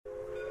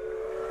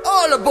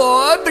All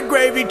aboard the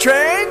gravy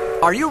train!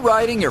 Are you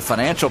riding your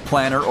financial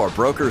planner or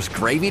broker's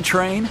gravy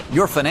train?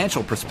 Your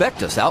financial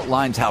prospectus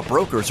outlines how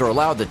brokers are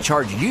allowed to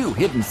charge you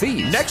hidden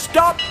fees. Next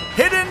stop,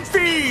 hidden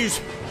fees!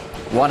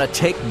 Want to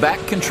take back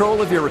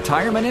control of your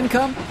retirement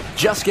income?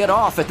 Just get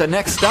off at the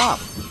next stop.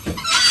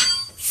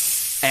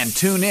 And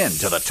tune in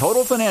to the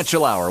Total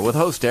Financial Hour with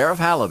host Arif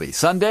Halaby,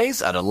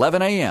 Sundays at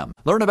 11 a.m.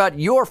 Learn about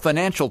your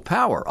financial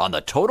power on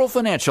the Total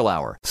Financial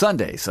Hour,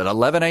 Sundays at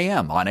 11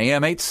 a.m. on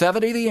AM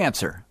 870 The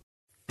Answer.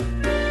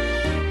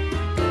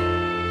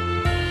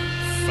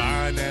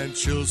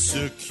 Financial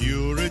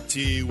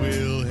security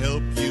will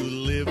help you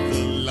live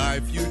the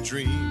life you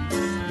dream.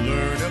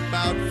 Learn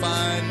about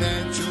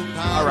financial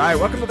power. All right,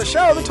 welcome to the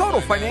show, the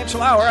Total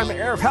Financial Hour. I'm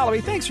Arif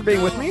Halaby. Thanks for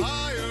being with me.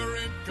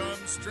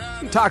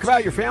 We talk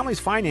about your family's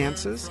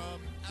finances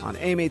on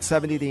AM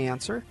 870 The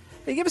Answer.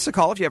 Hey, give us a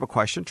call if you have a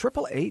question.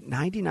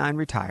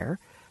 888-99-RETIRE.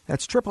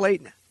 That's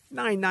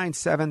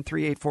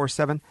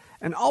 888-997-3847.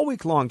 And all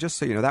week long, just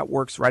so you know, that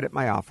works right at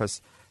my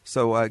office.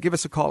 So give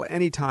us a call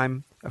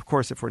anytime. Of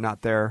course, if we're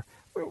not there,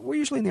 we're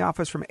usually in the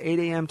office from 8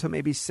 a.m. to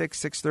maybe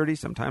 6:30,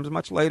 sometimes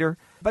much later.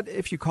 But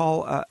if you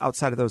call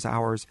outside of those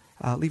hours,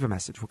 leave a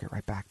message. We'll get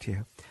right back to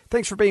you.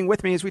 Thanks for being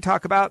with me as we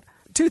talk about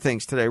two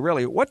things today,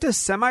 really. What does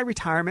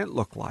semi-retirement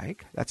look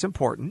like? That's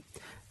important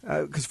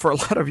because for a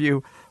lot of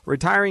you,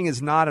 retiring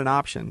is not an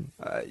option.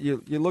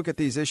 You look at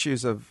these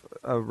issues of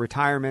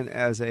retirement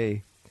as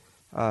a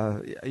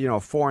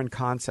foreign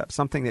concept,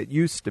 something that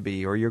used to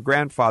be, or your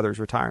grandfather's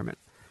retirement.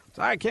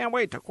 So I can't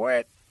wait to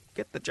quit,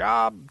 get the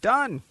job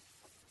done,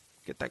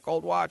 get that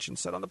gold watch and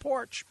sit on the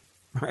porch.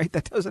 Right?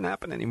 That doesn't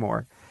happen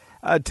anymore.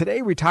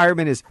 Today,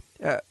 retirement is,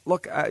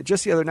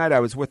 just the other night I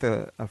was with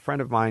a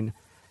friend of mine,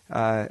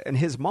 and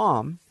his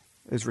mom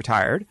is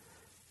retired.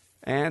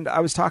 And I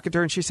was talking to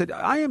her, and she said,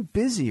 I am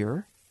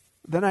busier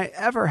than I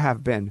ever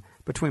have been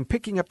between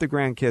picking up the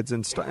grandkids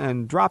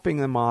and dropping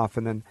them off,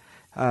 and then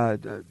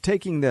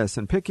taking this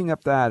and picking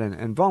up that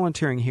and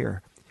volunteering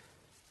here.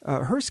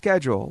 Her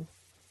schedule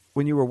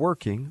when you were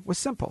working was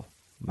simple.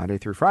 Monday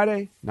through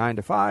Friday, 9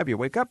 to 5, you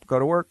wake up, go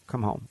to work,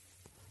 come home.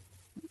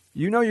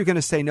 You know you're going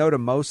to say no to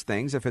most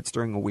things if it's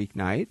during a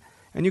weeknight,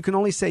 and you can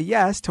only say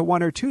yes to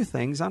one or two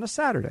things on a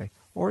Saturday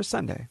or a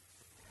Sunday.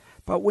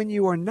 But when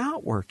you are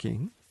not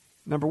working,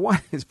 number one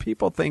is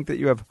people think that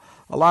you have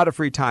a lot of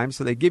free time,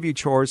 so they give you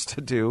chores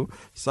to do.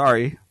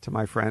 Sorry to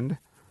my friend,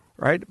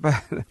 right?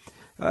 But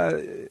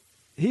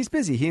he's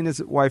busy. He and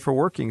his wife are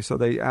working, so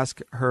they ask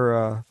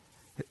her,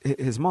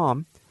 his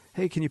mom,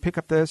 hey, can you pick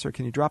up this, or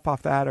can you drop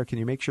off that, or can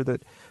you make sure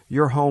that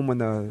you're home when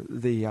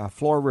the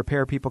floor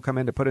repair people come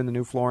in to put in the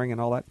new flooring and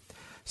all that?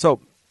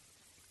 So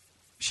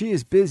she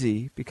is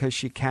busy because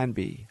she can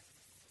be.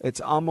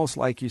 It's almost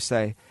like you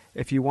say,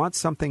 if you want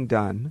something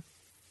done,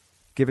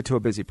 give it to a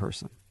busy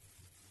person.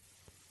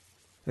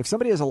 If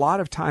somebody has a lot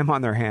of time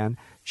on their hand,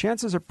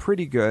 chances are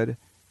pretty good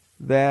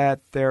that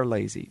they're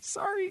lazy.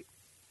 Sorry.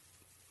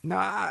 No,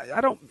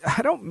 I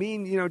don't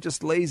mean,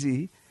 just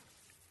lazy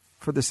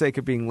for the sake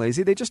of being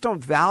lazy. They just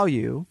don't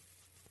value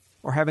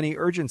or have any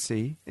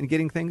urgency in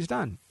getting things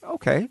done.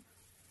 Okay.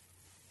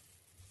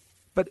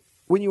 But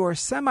when you are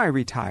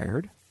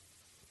semi-retired,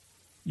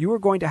 you are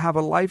going to have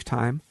a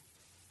lifetime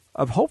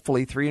of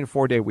hopefully 3 and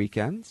 4 day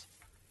weekends,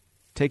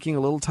 taking a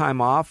little time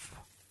off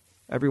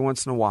every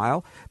once in a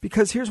while.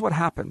 Because here's what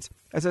happens.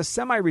 As a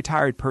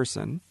semi-retired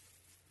person,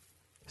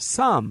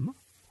 some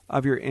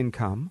of your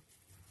income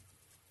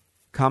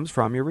comes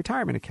from your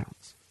retirement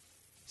accounts.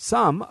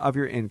 Some of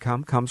your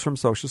income comes from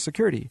Social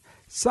Security.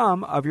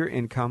 Some of your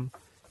income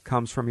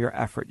comes from your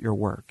effort, your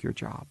work, your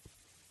job.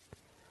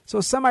 So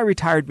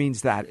semi-retired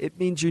means that. It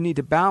means you need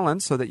to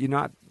balance so that you're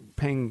not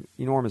paying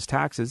enormous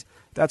taxes.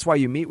 That's why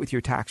you meet with your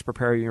tax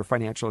preparer, your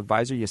financial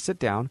advisor. You sit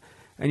down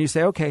and you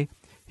say, okay,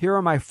 here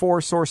are my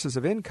 4 sources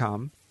of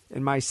income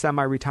in my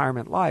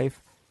semi-retirement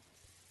life.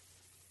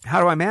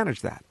 How do I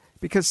manage that?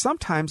 Because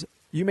sometimes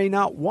you may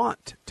not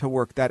want to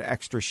work that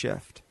extra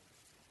shift,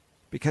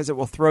 because it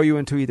will throw you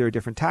into either a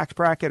different tax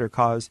bracket or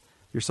cause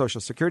your Social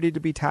Security to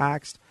be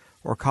taxed,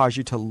 or cause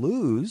you to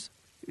lose,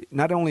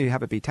 not only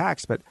have it be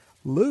taxed, but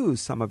lose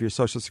some of your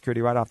Social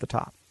Security right off the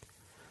top.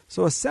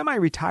 So a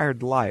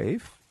semi-retired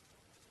life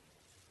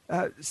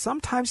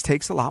sometimes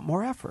takes a lot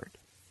more effort.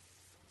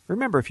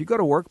 Remember, if you go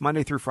to work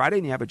Monday through Friday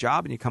and you have a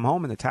job and you come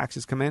home and the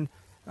taxes come in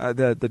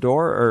the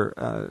door,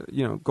 or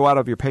go out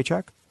of your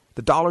paycheck,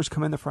 the dollars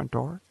come in the front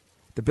door,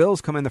 the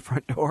bills come in the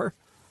front door,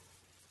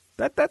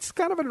 that's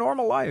kind of a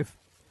normal life.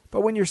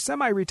 But when you're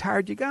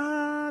semi-retired, you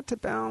got to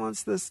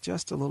balance this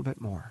just a little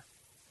bit more.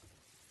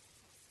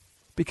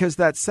 Because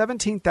that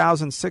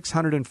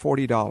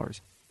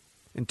 $17,640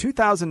 in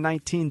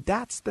 2019,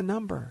 that's the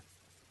number.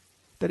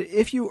 That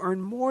if you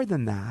earn more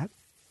than that,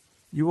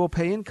 you will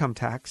pay income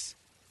tax.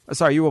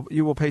 You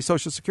will pay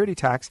Social Security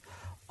tax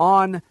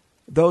on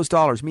those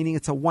dollars, meaning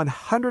it's a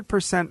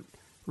 100%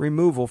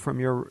 removal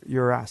from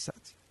your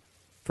assets.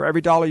 For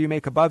every dollar you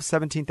make above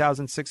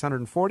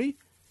 $17,640,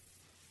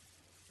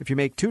 if you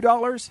make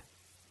 $2,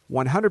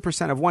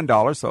 100% of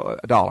 $1, so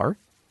 $1,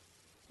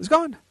 is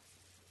gone.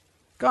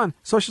 Gone.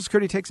 Social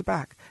Security takes it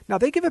back. Now,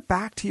 they give it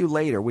back to you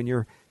later when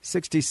you're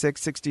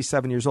 66,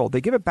 67 years old. They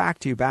give it back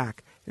to you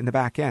back in the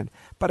back end.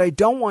 But I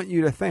don't want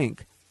you to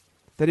think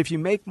that if you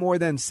make more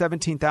than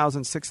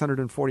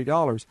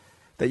 $17,640,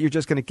 that you're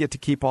just going to get to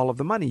keep all of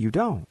the money. You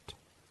don't.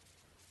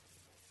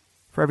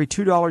 For every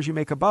 $2 you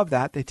make above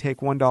that, they take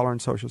 $1 in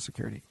Social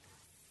Security.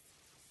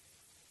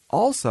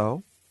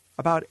 Also,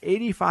 about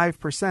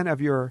 85%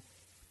 of your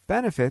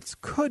benefits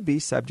could be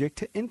subject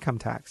to income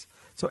tax.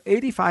 So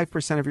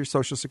 85% of your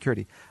Social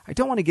Security. I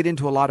don't want to get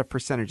into a lot of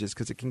percentages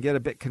because it can get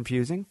a bit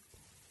confusing.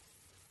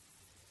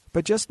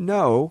 But just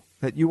know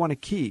that you want to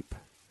keep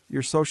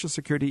your Social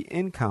Security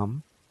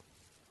income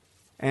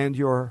and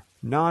your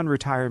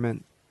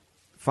non-retirement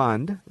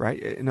fund, right?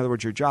 In other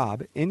words, your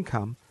job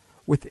income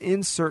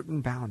within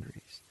certain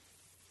boundaries.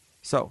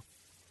 So,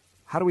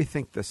 how do we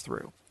think this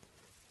through?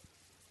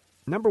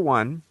 Number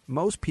one,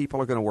 most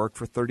people are going to work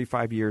for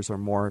 35 years or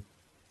more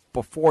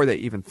before they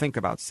even think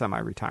about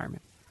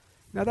semi-retirement.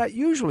 Now, that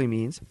usually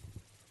means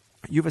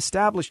you've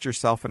established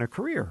yourself in a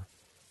career.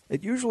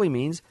 It usually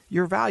means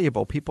you're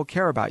valuable. People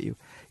care about you.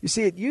 You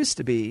see, it used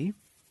to be,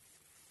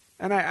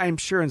 and I'm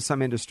sure in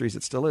some industries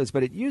it still is,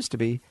 but it used to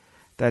be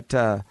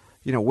that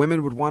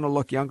women would want to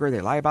look younger. They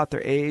lie about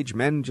their age.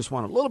 Men just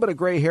want a little bit of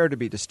gray hair to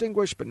be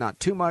distinguished, but not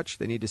too much.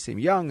 They need to seem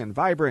young and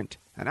vibrant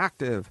and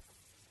active.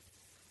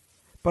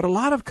 But a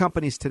lot of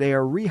companies today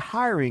are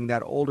rehiring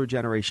that older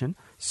generation,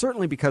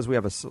 certainly because we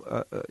have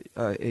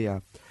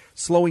a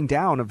slowing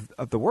down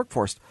of the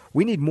workforce.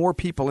 We need more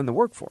people in the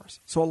workforce.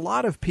 So a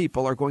lot of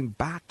people are going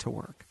back to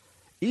work,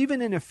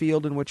 even in a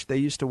field in which they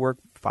used to work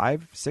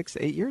 5, 6,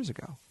 8 years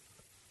ago.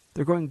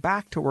 They're going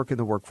back to work in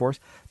the workforce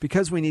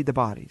because we need the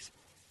bodies.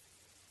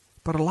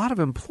 But a lot of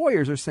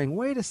employers are saying,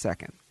 wait a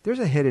second, there's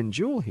a hidden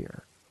jewel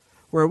here.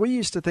 Where we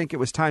used to think it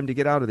was time to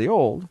get out of the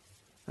old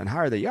and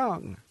hire the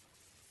young,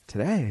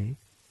 today,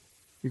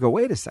 you go,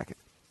 wait a second.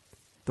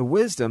 The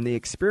wisdom, the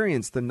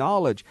experience, the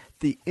knowledge,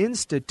 the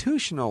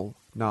institutional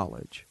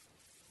knowledge,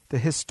 the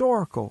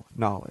historical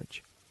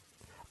knowledge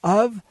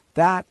of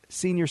that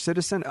senior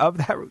citizen, of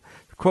that,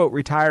 quote,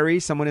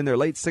 retiree, someone in their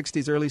late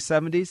 60s, early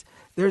 70s,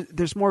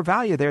 there's more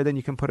value there than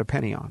you can put a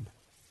penny on.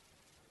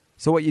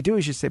 So what you do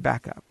is you say,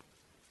 back up.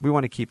 We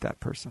want to keep that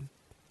person.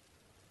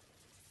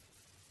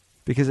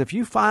 Because if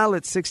you file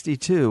at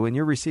 62 and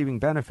you're receiving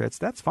benefits,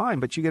 that's fine,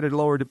 but you get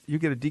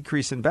a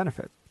decrease in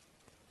benefit.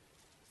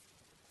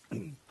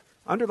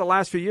 Under the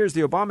last few years,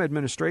 the Obama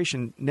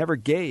administration never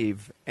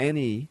gave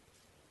any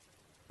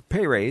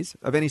pay raise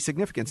of any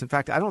significance. In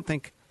fact, I don't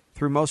think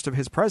through most of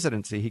his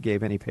presidency he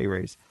gave any pay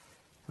raise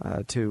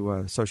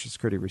to Social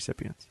Security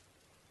recipients.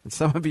 And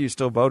some of you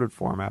still voted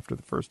for him after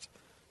the first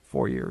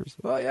 4 years.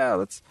 Well,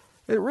 yeah,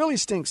 it really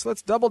stinks.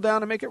 Let's double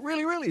down and make it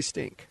really, really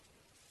stink.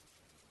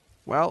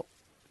 Well,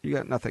 you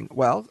got nothing.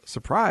 Well,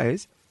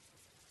 surprise,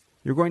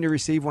 you're going to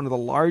receive one of the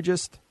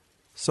largest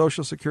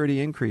Social Security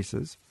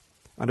increases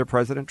under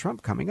President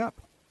Trump coming up.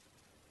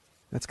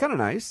 That's kind of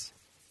nice.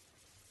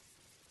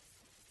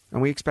 And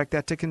we expect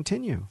that to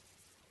continue.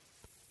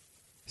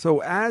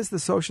 So as the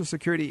Social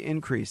Security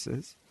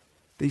increases,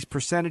 these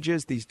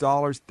percentages, these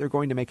dollars, they're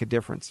going to make a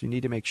difference. You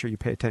need to make sure you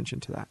pay attention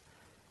to that.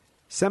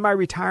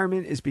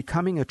 Semi-retirement is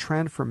becoming a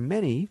trend for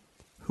many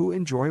who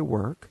enjoy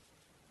work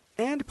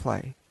and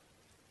play.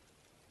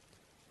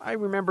 I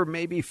remember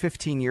maybe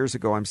 15 years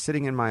ago, I'm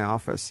sitting in my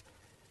office,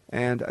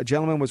 and a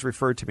gentleman was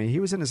referred to me. He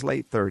was in his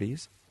late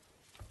 30s.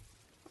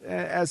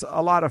 As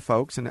a lot of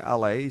folks in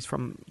L.A., he's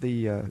from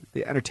the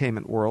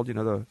entertainment world,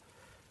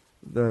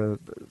 the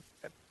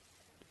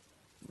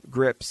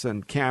grips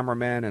and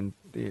cameramen and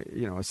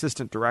the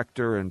assistant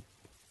director and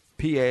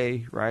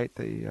PA, right,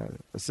 the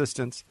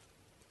assistants.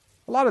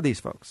 A lot of these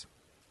folks.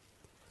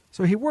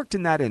 So he worked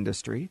in that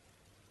industry,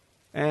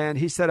 and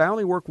he said, I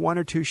only work 1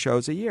 or 2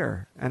 shows a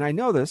year. And I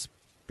know this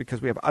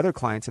because we have other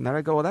clients in that.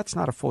 I go, well, that's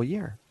not a full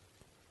year.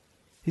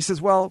 He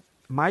says, well,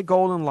 my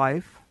goal in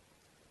life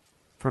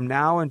from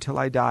now until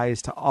I die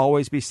is to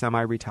always be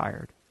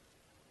semi-retired.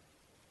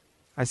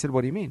 I said,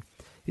 what do you mean?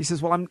 He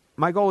says, well,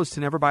 my goal is to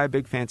never buy a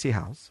big fancy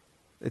house.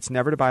 It's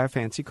never to buy a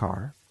fancy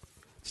car.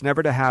 It's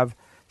never to have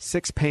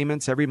 6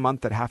 payments every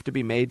month that have to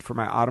be made for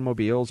my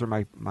automobiles or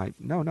my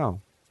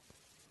no.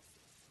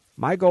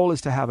 My goal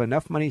is to have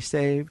enough money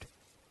saved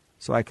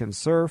so I can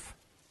surf,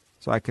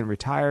 so I can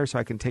retire, so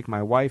I can take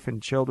my wife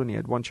and children. He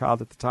had 1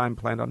 child at the time,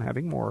 planned on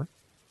having more.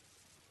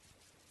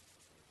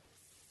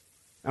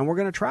 And we're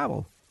going to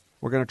travel.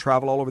 We're going to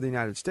travel all over the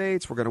United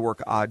States. We're going to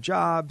work odd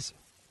jobs.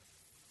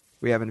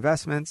 We have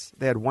investments.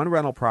 They had 1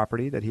 rental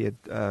property that he had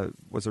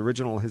was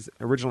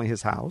originally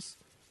his house.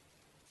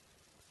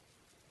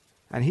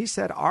 And he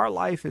said, our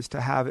life is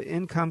to have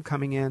income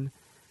coming in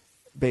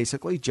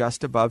basically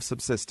just above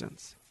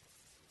subsistence.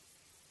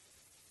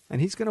 And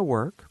he's going to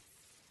work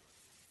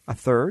a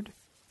third,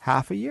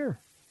 half a year.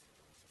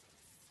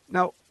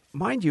 Now,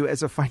 mind you,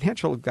 as a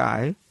financial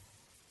guy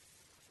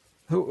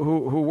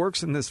who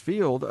works in this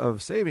field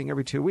of saving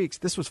every 2 weeks,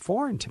 this was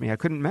foreign to me. I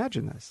couldn't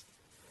imagine this.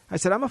 I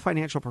said, I'm a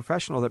financial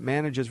professional that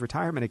manages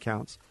retirement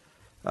accounts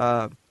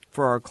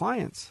for our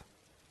clients.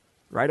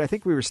 right? I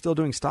think we were still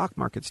doing stock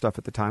market stuff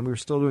at the time. We were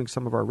still doing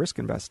some of our risk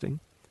investing.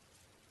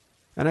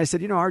 And I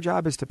said, our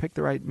job is to pick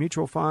the right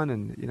mutual fund,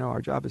 and,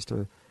 our job is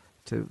to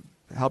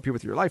help you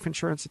with your life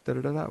insurance,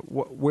 da-da-da-da.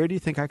 Where do you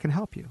think I can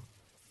help you?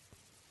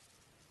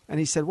 And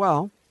he said,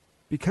 well,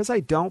 because I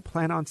don't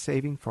plan on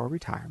saving for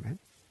retirement,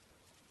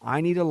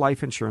 I need a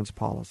life insurance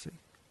policy.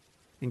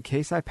 In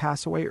case I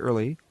pass away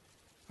early,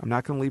 I'm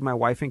not going to leave my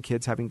wife and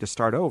kids having to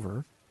start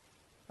over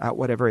at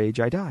whatever age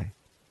I die.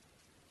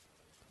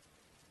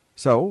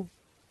 So,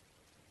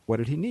 what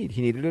did he need?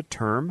 He needed a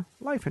term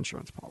life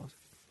insurance policy.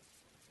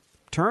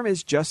 Term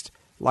is just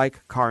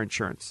like car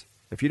insurance.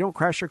 If you don't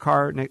crash your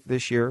car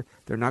this year,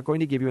 they're not going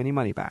to give you any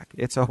money back.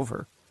 It's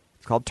over.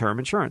 It's called term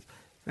insurance.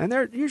 And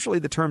usually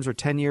the terms are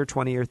 10-year,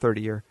 20-year,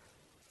 30-year.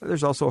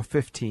 There's also a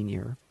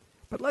 15-year.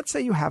 But let's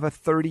say you have a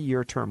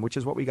 30-year term, which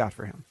is what we got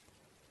for him.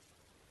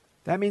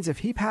 That means if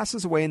he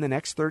passes away in the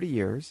next 30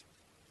 years,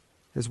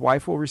 his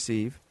wife will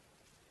receive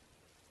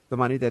the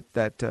money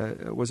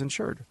that was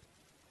insured.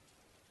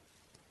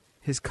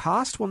 His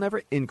cost will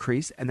never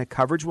increase and the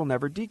coverage will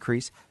never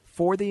decrease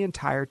for the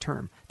entire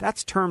term.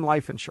 That's term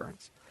life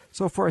insurance.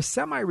 So for a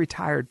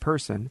semi-retired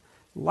person,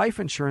 life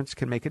insurance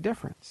can make a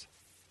difference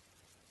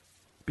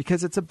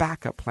because it's a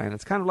backup plan.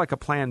 It's kind of like a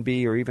plan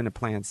B or even a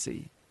plan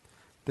C.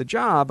 The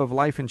job of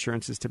life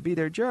insurance is to be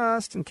there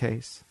just in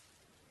case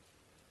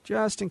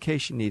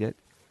you need it,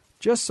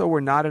 just so we're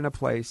not in a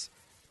place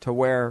to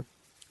where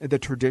the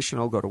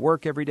traditional go to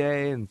work every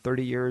day in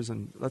 30 years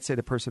and let's say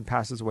the person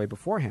passes away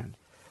beforehand.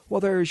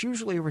 Well, there is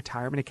usually a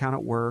retirement account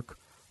at work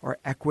or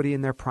equity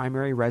in their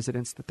primary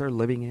residence that they're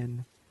living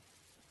in.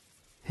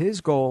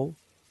 His goal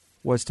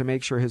was to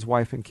make sure his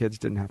wife and kids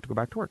didn't have to go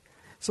back to work.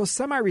 So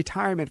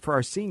semi-retirement for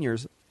our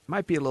seniors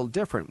might be a little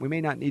different. We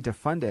may not need to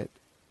fund it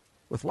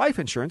with life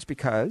insurance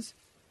because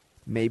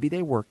maybe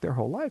they worked their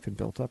whole life and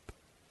built up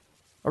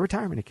a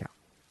retirement account,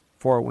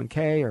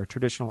 401k or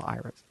traditional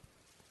IRAs.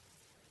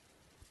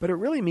 But it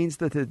really means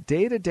that the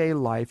day-to-day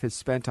life is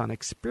spent on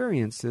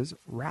experiences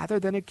rather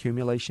than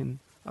accumulation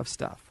of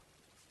stuff.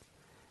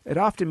 It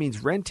often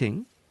means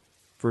renting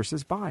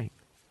versus buying.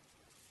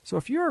 So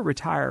if you're a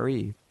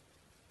retiree,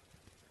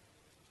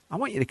 I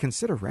want you to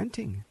consider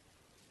renting.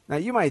 Now,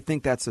 you might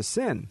think that's a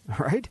sin,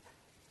 right?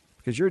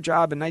 Because your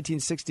job in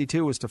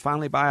 1962 was to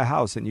finally buy a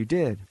house, and you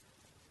did.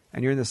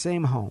 And you're in the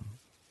same home.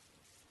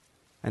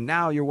 And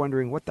now you're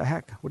wondering, what the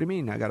heck? What do you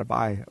mean I got to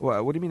buy?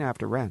 What do you mean I have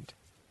to rent?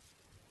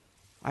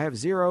 I have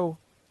zero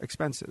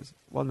expenses.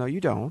 Well, no,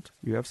 you don't.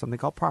 You have something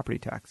called property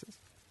taxes.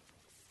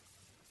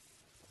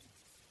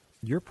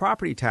 Your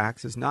property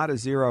tax is not a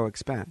zero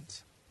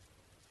expense.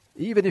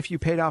 Even if you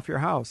paid off your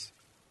house,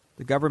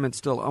 the government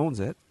still owns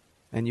it,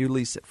 and you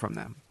lease it from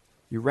them.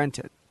 You rent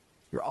it.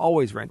 You're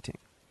always renting.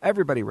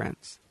 Everybody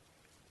rents.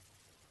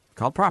 It's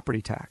called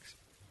property tax.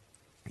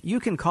 You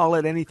can call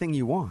it anything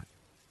you want.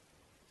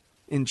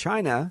 In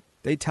China,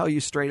 they tell you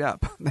straight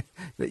up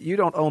that you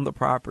don't own the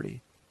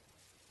property.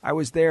 I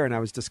was there and I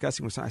was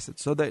discussing with someone. I said,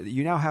 so that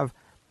you now have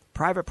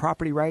private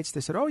property rights? They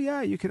said, oh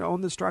yeah, you can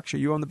own the structure.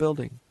 You own the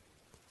building.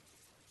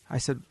 I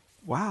said,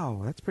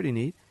 wow, that's pretty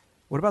neat.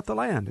 What about the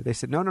land? They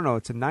said, no,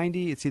 it's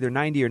either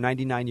 90 or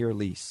 99-year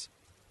lease.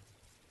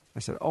 I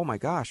said, oh my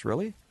gosh,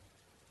 really?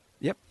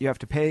 Yep, you have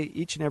to pay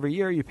each and every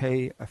year, you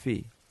pay a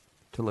fee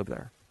to live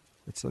there.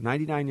 It's a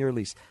 99-year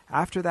lease.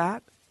 After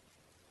that,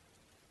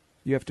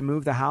 you have to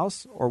move the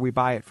house or we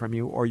buy it from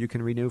you or you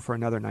can renew for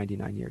another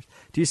 99 years.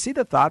 Do you see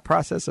the thought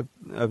process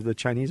of the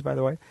Chinese, by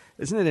the way?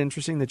 Isn't it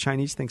interesting the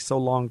Chinese think so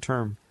long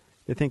term?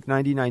 They think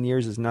 99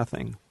 years is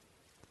nothing,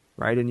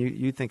 right? And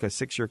you think a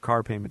 6-year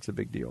car payment's a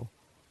big deal.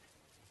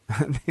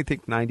 They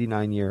think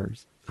 99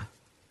 years.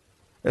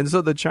 And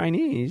so the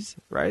Chinese,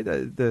 right,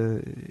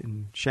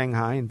 in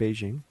Shanghai and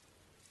Beijing,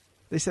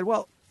 they said,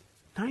 well,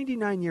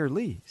 99-year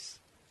lease,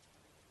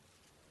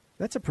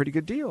 that's a pretty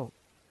good deal.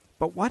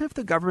 But what if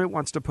the government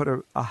wants to put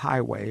a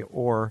highway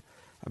or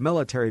a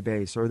military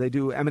base or they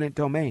do eminent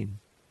domain?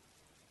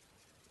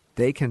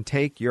 They can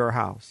take your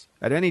house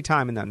at any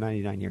time in that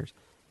 99 years.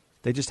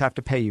 They just have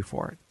to pay you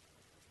for it.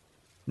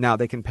 Now,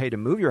 they can pay to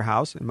move your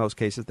house. In most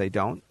cases, they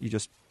don't. You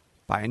just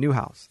buy a new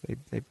house.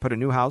 They put a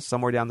new house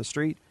somewhere down the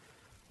street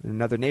in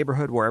another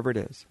neighborhood, wherever it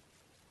is.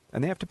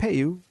 And they have to pay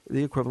you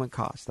the equivalent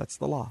cost. That's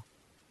the law.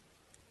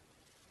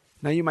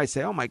 Now, you might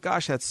say, oh my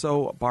gosh, that's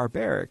so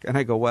barbaric. And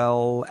I go,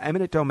 well,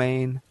 eminent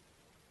domain,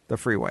 the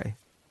freeway.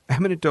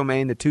 Eminent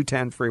domain, the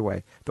 210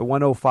 freeway, the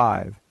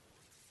 105.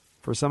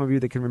 For some of you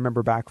that can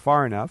remember back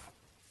far enough,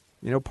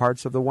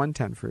 parts of the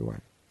 110 freeway.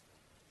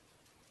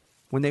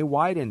 When they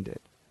widened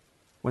it,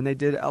 when they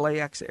did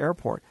LAX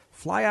airport,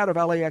 fly out of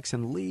LAX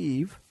and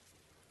leave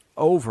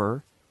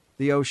over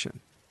the ocean.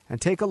 And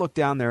take a look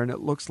down there, and it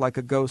looks like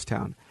a ghost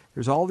town.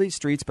 There's all these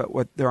streets, but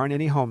there aren't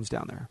any homes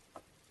down there.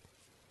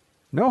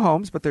 No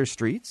homes, but there's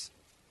streets,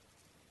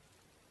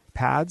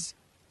 pads,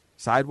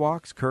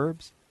 sidewalks,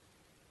 curbs.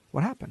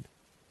 What happened?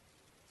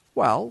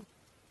 Well,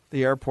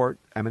 the airport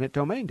eminent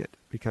domained it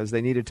because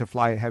they needed to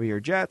fly heavier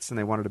jets, and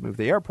they wanted to move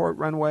the airport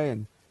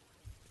runway.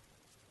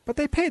 But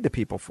they paid the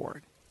people for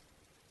it.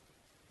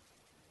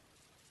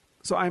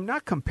 So I'm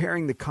not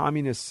comparing the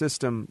communist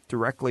system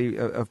directly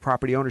of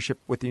property ownership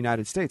with the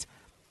United States,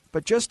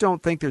 but just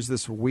don't think there's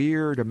this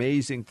weird,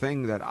 amazing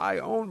thing that I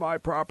own my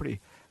property.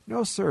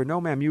 No, sir. No,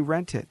 ma'am. You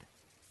rent it.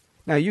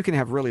 Now, you can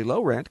have really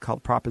low rent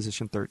called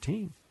Proposition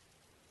 13.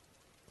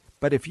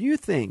 But if you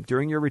think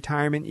during your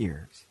retirement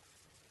years,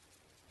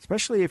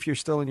 especially if you're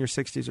still in your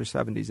 60s or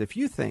 70s, if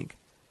you think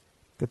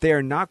that they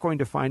are not going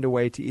to find a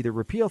way to either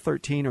repeal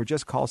 13 or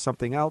just call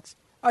something else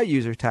a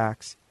user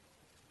tax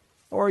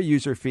or a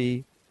user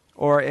fee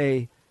or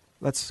a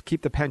let's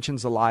keep the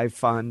pensions alive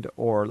fund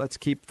or let's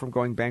keep from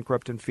going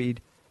bankrupt and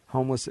feed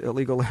homeless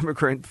illegal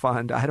immigrant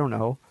fund, I don't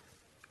know.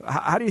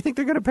 How do you think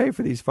they're going to pay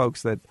for these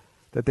folks that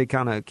they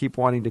kind of keep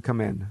wanting to come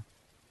in?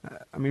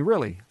 I mean,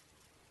 really,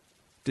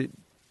 do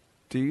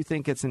you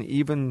think it's an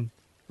even,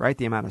 right,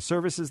 the amount of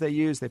services they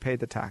use, they pay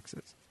the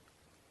taxes?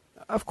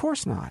 Of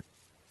course not.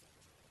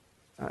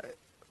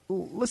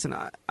 Listen,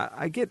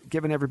 I get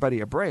giving everybody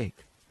a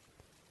break.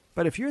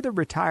 But if you're the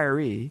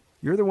retiree,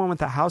 you're the one with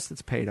the house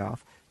that's paid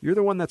off, you're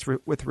the one that's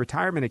with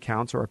retirement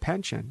accounts or a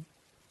pension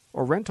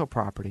or rental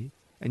property,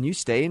 and you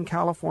stay in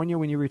California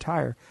when you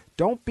retire,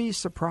 don't be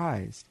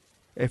surprised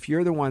if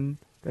you're the one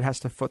that has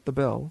to foot the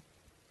bill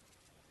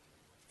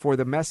for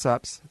the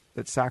mess-ups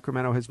that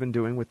Sacramento has been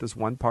doing with this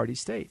one-party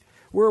state.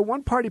 We're a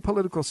one-party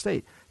political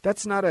state.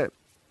 It's not a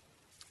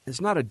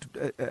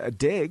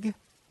dig.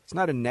 It's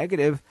not a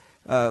negative,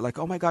 like,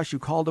 oh my gosh, you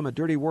called them a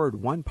dirty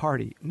word, one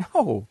party.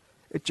 No,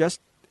 it just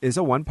is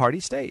a one-party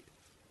state.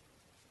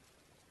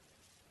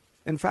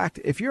 In fact,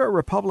 if you're a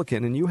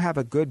Republican and you have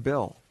a good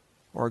bill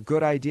or a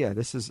good idea,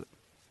 this is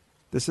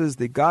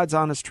the God's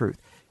honest truth.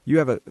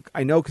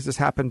 I know because this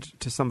happened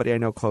to somebody I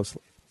know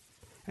closely.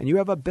 And you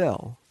have a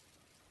bill,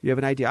 you have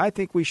an idea. I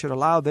think we should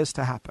allow this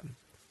to happen.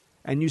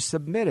 And you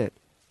submit it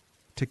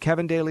to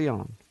Kevin De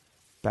Leon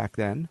back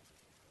then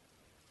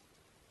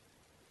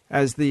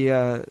as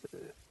the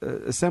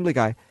assembly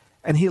guy.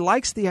 And he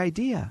likes the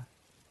idea.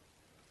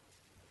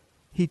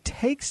 He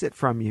takes it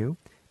from you,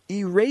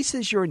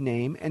 erases your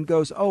name, and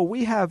goes, oh,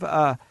 we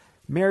have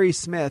Mary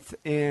Smith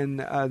in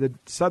the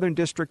Southern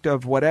District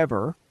of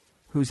whatever,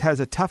 who has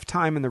a tough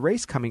time in the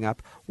race coming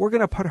up. We're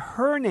going to put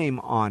her name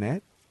on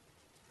it.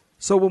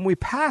 So when we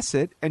pass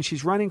it and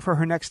she's running for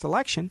her next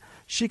election,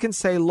 she can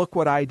say, look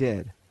what I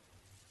did.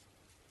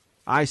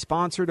 I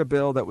sponsored a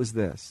bill that was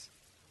this.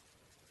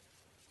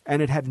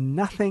 And it had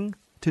nothing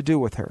to do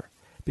with her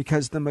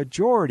because the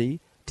majority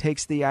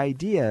takes the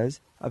ideas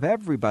of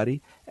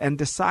everybody and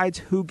decides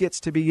who gets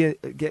to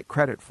get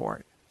credit for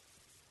it.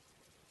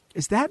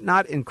 Is that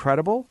not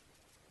incredible?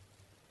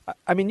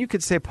 I mean, you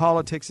could say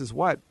politics is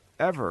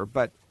whatever,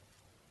 but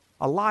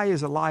a lie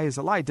is a lie is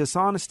a lie.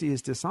 Dishonesty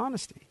is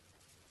dishonesty.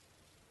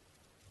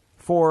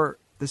 For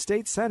the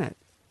state Senate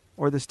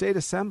or the state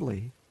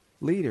assembly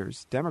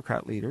leaders,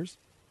 Democrat leaders,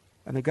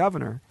 and the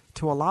governor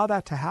to allow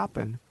that to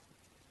happen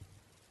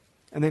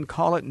and then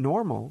call it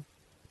normal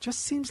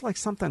just seems like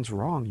something's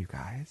wrong, you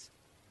guys.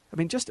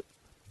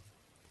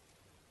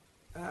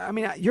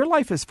 Your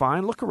life is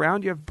fine. Look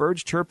around. You have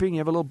birds chirping. You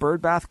have a little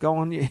bird bath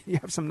going. You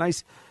have some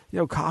nice,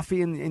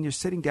 coffee, and you're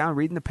sitting down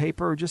reading the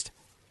paper.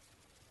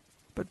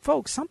 But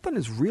folks, something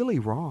is really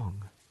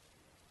wrong.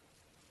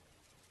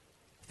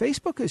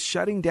 Facebook is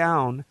shutting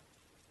down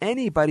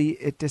anybody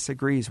it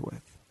disagrees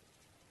with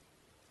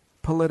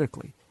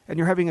politically. And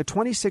you're having a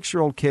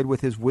 26-year-old kid with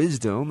his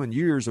wisdom and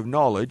years of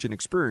knowledge and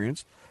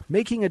experience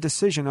making a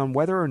decision on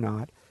whether or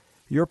not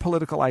your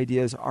political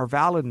ideas are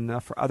valid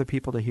enough for other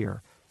people to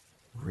hear.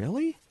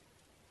 Really?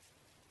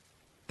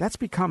 That's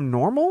become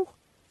normal?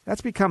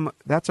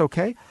 That's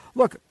okay?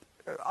 Look,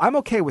 I'm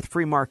okay with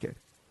free market.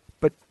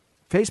 But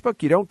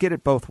Facebook, you don't get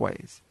it both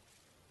ways.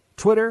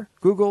 Twitter,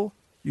 Google,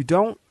 you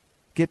don't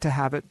get to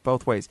have it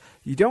both ways.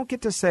 You don't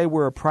get to say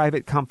we're a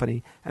private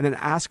company and then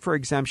ask for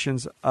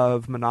exemptions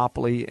of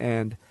monopoly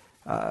and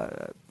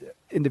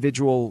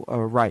individual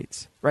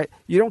rights, right?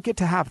 You don't get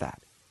to have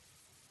that.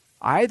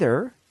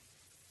 Either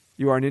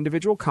you are an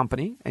individual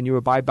company and you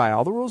abide by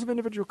all the rules of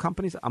individual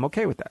companies. I'm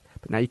okay with that.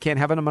 But now you can't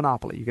have a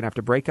monopoly. You're going to have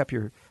to break up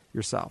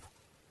yourself.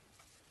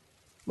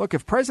 Look,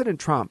 if President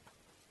Trump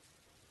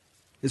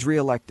is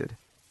reelected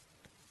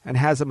and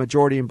has a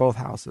majority in both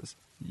houses,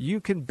 you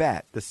can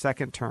bet the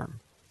second term.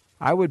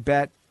 I would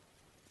bet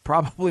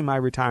probably my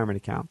retirement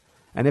account.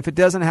 And if it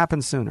doesn't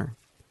happen sooner,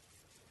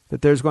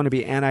 that there's going to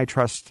be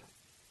antitrust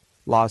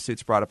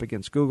lawsuits brought up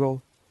against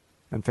Google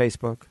and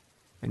Facebook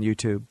and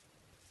YouTube.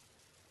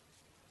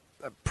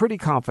 I'm pretty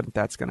confident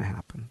that's going to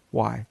happen.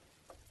 Why?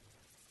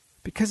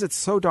 Because it's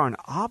so darn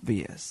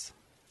obvious.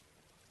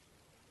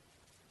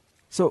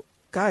 So,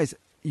 guys,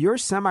 your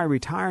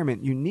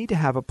semi-retirement, you need to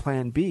have a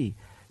plan B,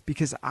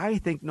 because I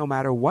think no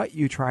matter what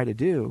you try to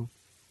do,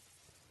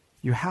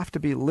 you have to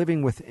be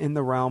living within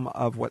the realm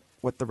of what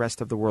the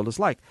rest of the world is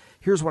like.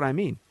 Here's what I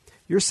mean.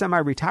 You're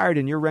semi-retired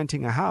and you're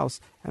renting a house,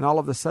 and all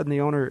of a sudden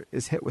the owner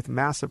is hit with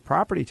massive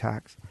property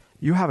tax.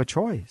 You have a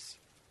choice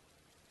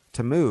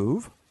to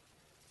move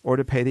or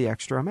to pay the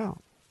extra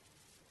amount.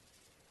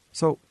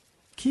 So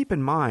keep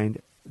in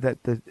mind,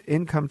 that the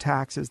income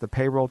taxes, the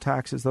payroll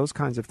taxes, those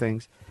kinds of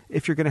things,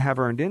 if you're going to have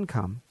earned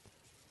income,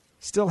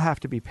 still have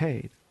to be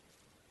paid.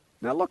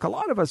 Now, look, a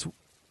lot of us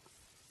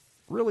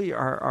really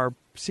are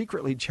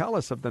secretly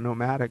jealous of the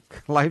nomadic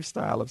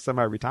lifestyle of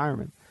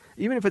semi-retirement,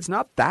 even if it's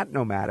not that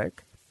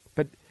nomadic,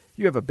 but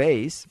you have a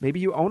base. Maybe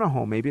you own a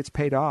home. Maybe it's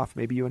paid off.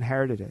 Maybe you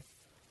inherited it.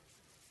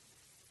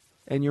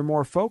 And you're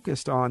more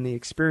focused on the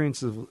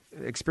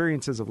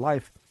experiences of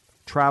life,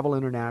 travel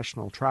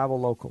international, travel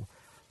local.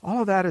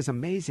 All of that is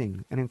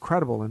amazing and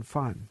incredible and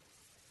fun.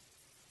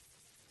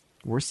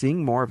 We're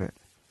seeing more of it.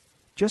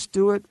 Just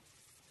do it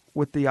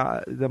with the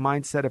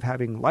mindset of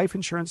having life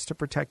insurance to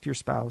protect your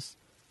spouse,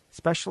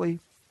 especially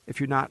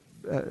if you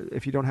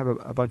don't have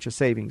a bunch of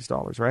savings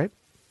dollars, right?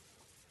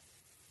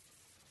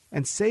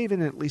 And save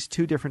in at least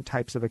 2 different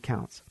types of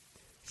accounts.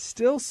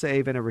 Still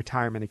save in a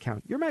retirement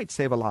account. You might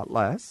save a lot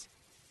less,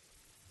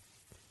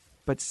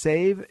 but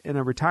save in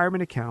a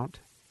retirement account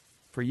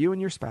for you and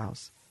your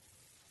spouse.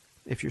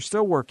 If you're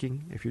still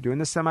working, if you're doing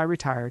the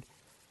semi-retired,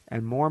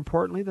 and more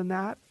importantly than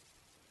that,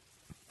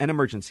 an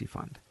emergency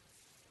fund.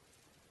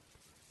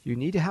 You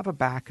need to have a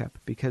backup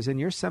because in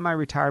your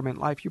semi-retirement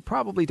life, you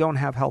probably don't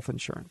have health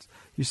insurance.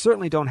 You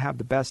certainly don't have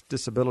the best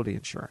disability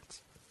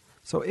insurance.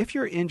 So if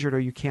you're injured or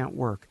you can't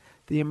work,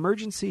 the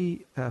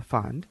emergency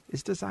fund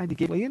is designed to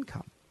give you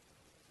income.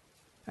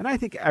 And I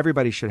think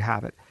everybody should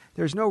have it.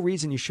 There's no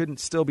reason you shouldn't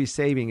still be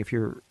saving if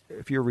you're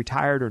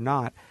retired or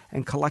not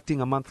and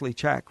collecting a monthly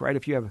check, right?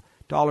 If you have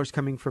dollars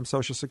coming from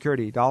Social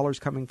Security, dollars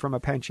coming from a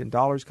pension,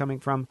 dollars coming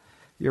from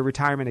your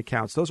retirement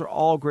accounts. Those are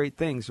all great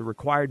things, the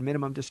required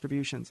minimum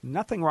distributions.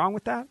 Nothing wrong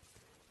with that.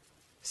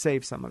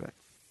 Save some of it.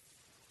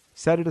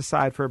 Set it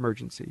aside for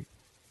emergency.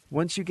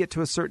 Once you get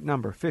to a certain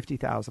number,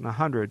 50,000,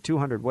 100,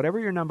 200, whatever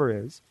your number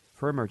is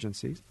for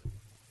emergencies,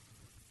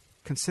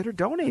 consider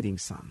donating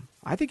some.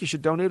 I think you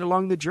should donate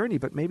along the journey,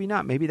 but maybe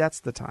not. Maybe that's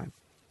the time.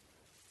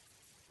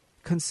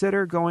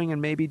 Consider going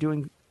and maybe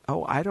doing,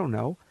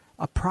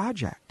 a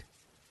project.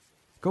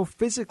 Go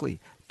physically.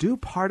 Do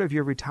part of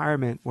your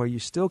retirement where you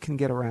still can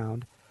get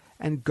around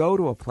and go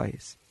to a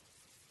place.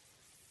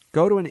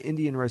 Go to an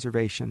Indian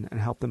reservation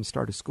and help them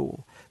start a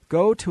school.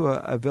 Go to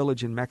a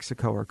village in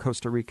Mexico or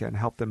Costa Rica and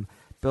help them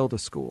build a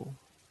school.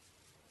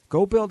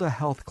 Go build a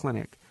health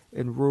clinic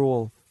in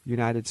rural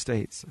United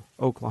States,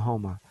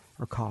 Oklahoma,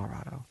 or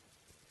Colorado.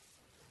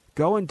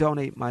 Go and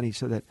donate money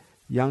so that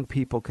young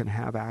people can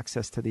have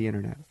access to the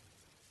internet.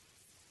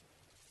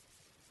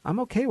 I'm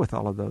okay with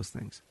all of those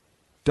things.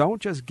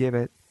 Don't just give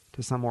it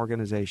to some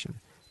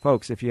organization.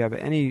 Folks, if you have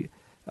any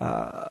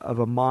of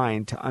a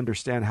mind to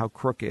understand how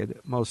crooked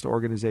most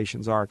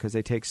organizations are because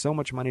they take so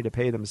much money to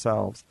pay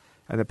themselves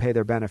and to pay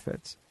their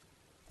benefits,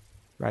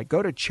 right?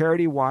 Go to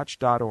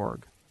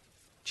CharityWatch.org.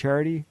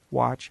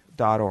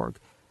 CharityWatch.org.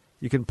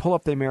 You can pull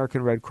up the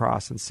American Red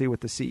Cross and see what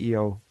the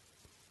CEO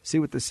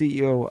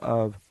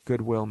of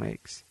Goodwill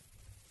makes.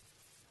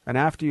 And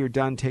after you're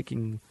done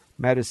taking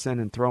medicine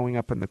and throwing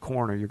up in the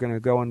corner, you're going to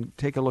go and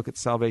take a look at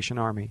Salvation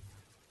Army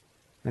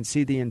and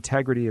see the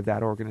integrity of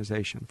that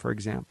organization, for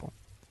example.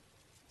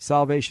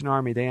 Salvation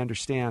Army, they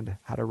understand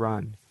how to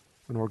run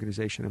an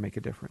organization and make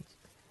a difference.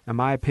 In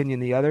my opinion,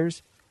 the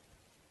others,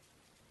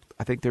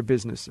 I think they're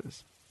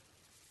businesses.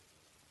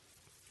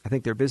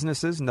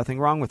 Nothing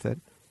wrong with it.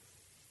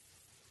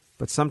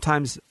 But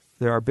sometimes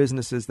there are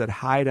businesses that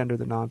hide under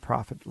the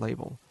nonprofit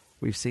label.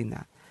 We've seen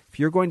that. If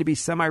you're going to be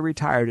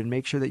semi-retired and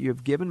make sure that you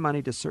have given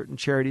money to certain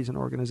charities and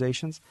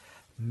organizations,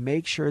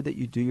 make sure that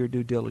you do your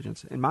due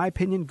diligence. In my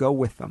opinion, go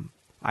with them.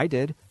 I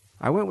did.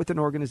 I went with an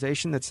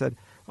organization that said,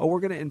 we're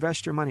going to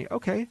invest your money.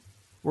 Okay,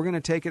 we're going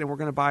to take it and we're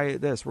going to buy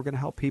this. We're going to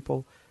help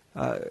people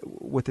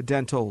with a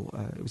dental,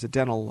 it was a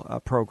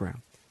dental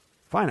program.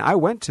 Fine, I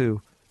went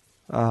to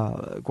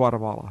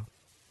Guatemala.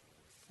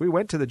 We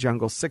went to the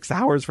jungle 6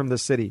 hours from the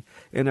city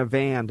in a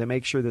van to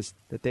make sure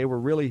that they were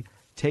really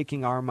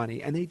taking our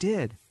money. And they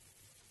did.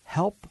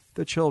 Help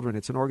the Children.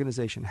 It's an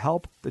organization.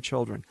 Help the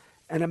Children.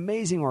 An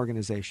amazing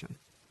organization.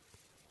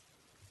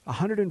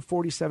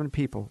 147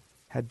 people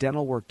had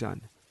dental work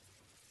done.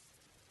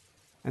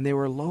 And they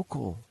were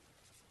local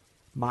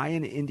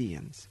Mayan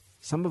Indians.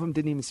 Some of them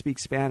didn't even speak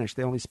Spanish.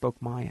 They only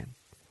spoke Mayan.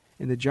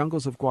 In the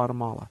jungles of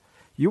Guatemala.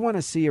 You want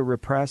to see a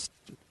repressed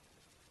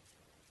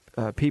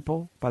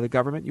people by the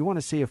government? You want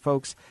to see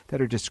folks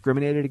that are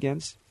discriminated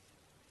against?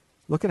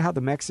 Look at how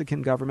the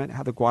Mexican government,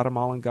 how the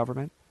Guatemalan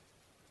government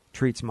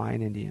treats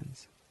Mayan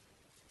Indians.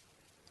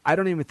 I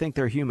don't even think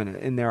they're human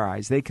in their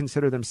eyes. They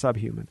consider them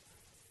subhuman.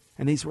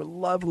 And these were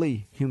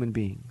lovely human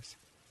beings.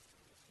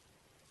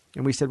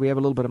 And we said, we have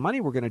a little bit of money.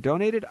 We're going to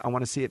donate it. I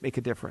want to see it make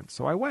a difference.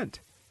 So I went.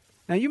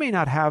 Now, you may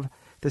not have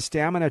the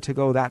stamina to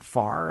go that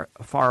far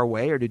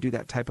away or to do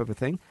that type of a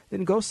thing.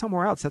 Then go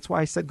somewhere else. That's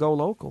why I said go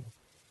local.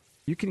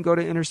 You can go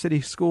to inner city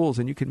schools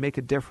and you can make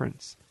a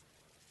difference.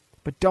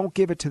 But don't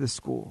give it to the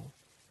school.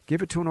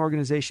 Give it to an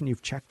organization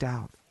you've checked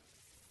out.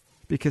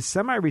 Because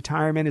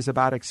semi-retirement is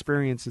about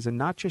experiences and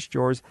not just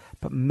yours,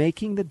 but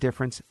making the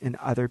difference in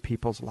other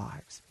people's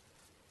lives.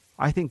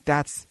 I think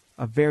that's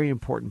a very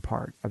important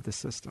part of the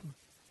system.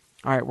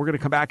 All right, we're going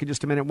to come back in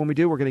just a minute. When we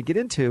do, we're going to get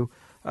into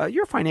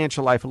your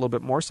financial life a little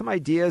bit more, some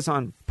ideas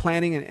on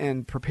planning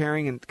and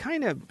preparing and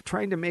kind of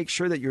trying to make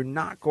sure that you're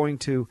not going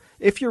to,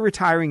 if you're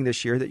retiring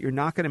this year, that you're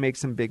not going to make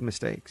some big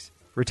mistakes.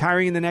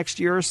 Retiring in the next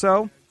year or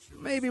so,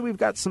 maybe we've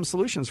got some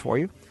solutions for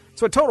you.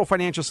 That's what Total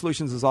Financial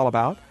Solutions is all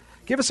about.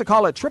 Give us a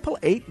call at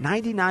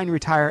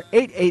 888-99-RETIRE,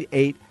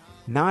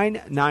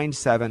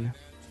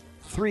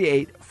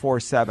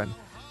 888-997-3847.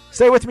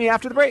 Stay with me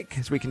after the break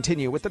as we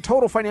continue with the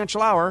Total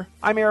Financial Hour.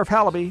 I'm Arif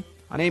Halaby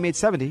on AM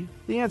 870,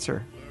 The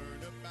Answer.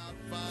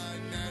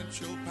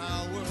 Financial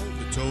power,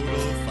 the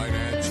Total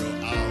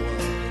Financial Hour.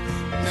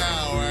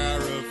 Now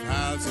Arif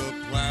has a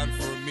plan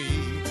for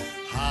me.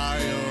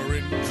 Higher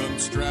income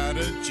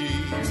strategy.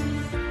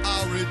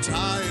 I'll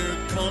retire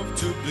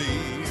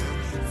comfortably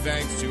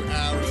thanks to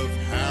Arif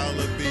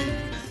Halaby.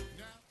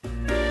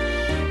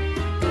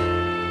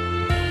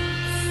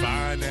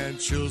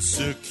 Financial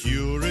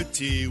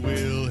security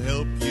will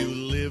help you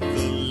live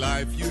the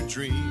life you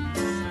dream.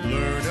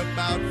 Learn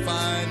about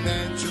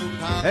financial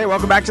power. Hey,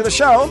 welcome back to the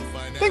show.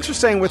 Thanks for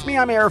staying with me.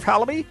 I'm Arif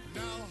Halaby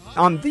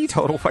on the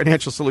Total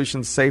Financial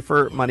Solutions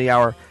Safer Money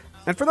Hour.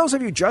 And for those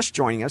of you just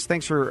joining us,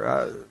 thanks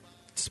for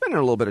spending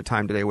a little bit of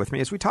time today with me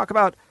as we talk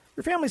about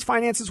your family's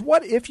finances.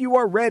 What if you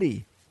are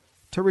ready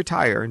to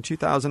retire in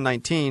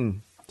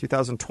 2019,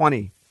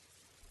 2020,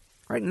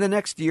 right in the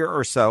next year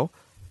or so?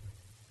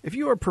 If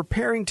you are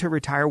preparing to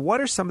retire, what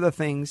are some of the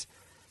things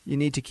you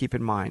need to keep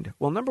in mind?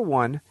 Well, number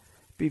one,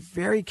 be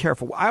very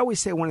careful. I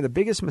always say one of the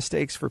biggest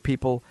mistakes for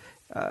people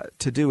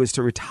to do is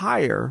to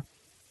retire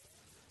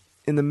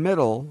in the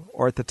middle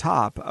or at the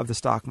top of the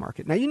stock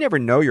market. Now, you never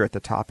know you're at the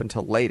top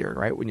until later,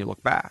 right, when you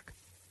look back.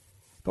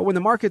 But when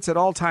the market's at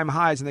all-time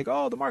highs and they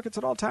go, oh, the market's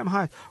at all-time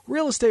highs,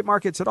 real estate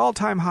market's at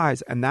all-time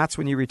highs, and that's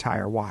when you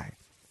retire. Why?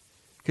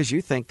 Because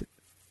you think that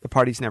the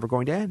party's never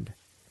going to end.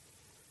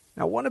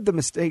 Now, one of the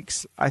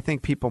mistakes I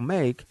think people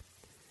make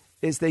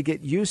is they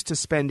get used to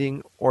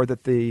spending, or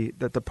that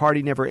the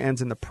party never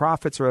ends and the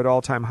profits are at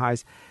all-time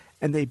highs,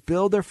 and they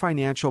build their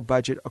financial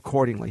budget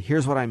accordingly.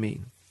 Here's what I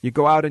mean. You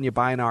go out and you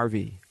buy an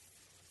RV.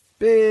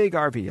 Big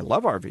RV. You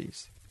love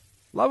RVs.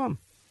 Love them.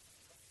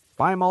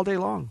 Buy them all day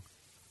long.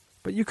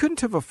 But you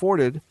couldn't have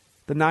afforded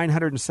the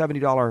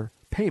 $970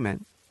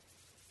 payment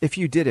if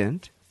you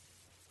didn't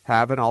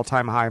have an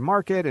all-time high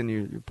market and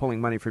you're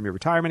pulling money from your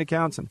retirement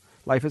accounts and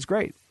life is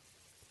great.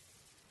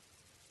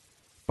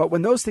 But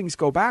when those things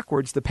go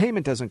backwards, the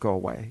payment doesn't go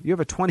away. You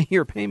have a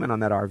 20-year payment on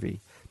that RV,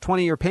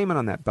 20-year payment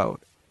on that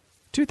boat,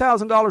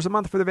 $2,000 a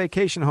month for the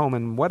vacation home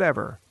in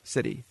whatever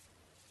city.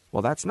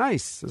 Well, that's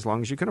nice as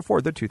long as you can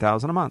afford the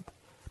 $2,000 a month.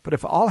 But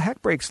if all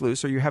heck breaks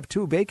loose or you have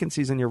 2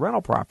 vacancies in your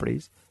rental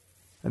properties,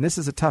 and this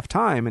is a tough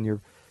time and your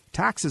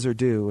taxes are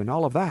due and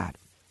all of that,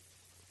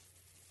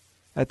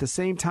 at the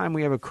same time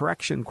we have a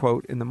correction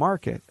quote in the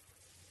market,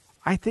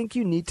 I think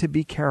you need to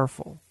be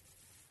careful.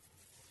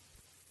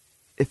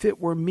 If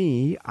it were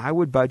me, I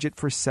would budget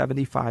for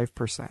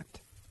 75%.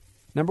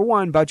 Number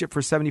one, budget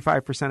for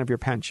 75% of your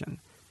pension.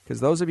 Because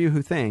those of you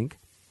who think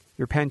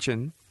your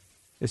pension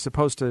is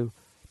supposed to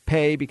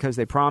pay because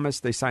they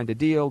promised, they signed a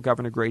deal,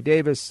 Governor Gray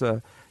Davis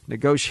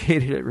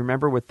negotiated it,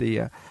 remember, with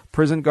the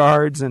prison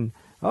guards, and,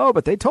 oh,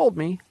 but they told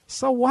me,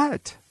 so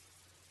what?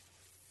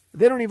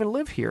 They don't even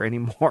live here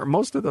anymore.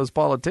 Most of those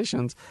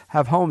politicians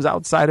have homes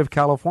outside of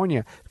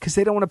California because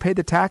they don't want to pay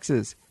the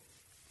taxes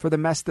for the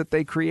mess that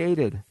they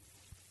created.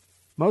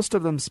 Most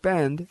of them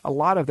spend a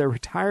lot of their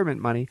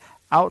retirement money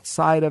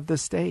outside of the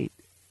state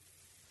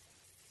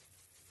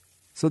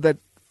so that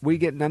we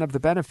get none of the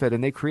benefit.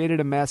 And they created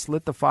a mess,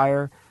 lit the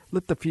fire,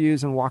 lit the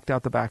fuse, and walked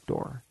out the back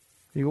door.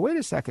 You go, wait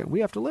a second, we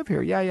have to live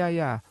here.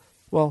 Yeah.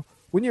 Well,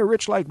 when you're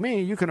rich like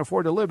me, you can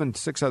afford to live in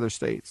 6 other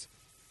states.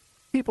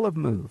 People have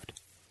moved.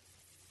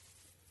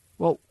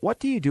 Well, what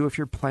do you do if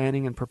you're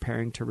planning and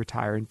preparing to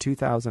retire in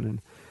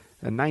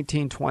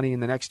 2019, 20,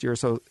 in the next year or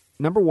so?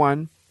 Number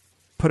one,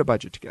 put a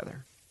budget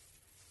together.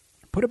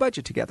 Put a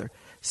budget together.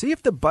 See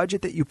if the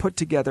budget that you put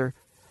together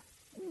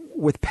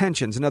with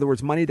pensions, in other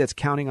words, money that's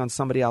counting on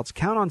somebody else,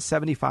 count on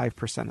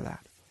 75% of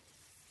that.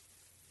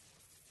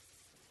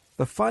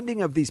 The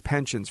funding of these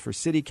pensions for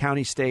city,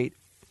 county, state,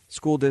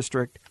 school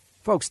district,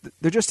 folks,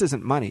 there just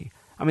isn't money.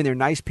 I mean, they're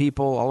nice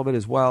people. All of it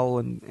is well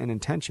and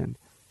intentioned.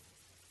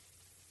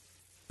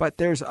 But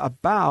there's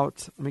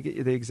about, let me get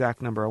you the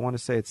exact number. I want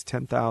to say it's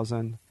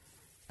 10,000.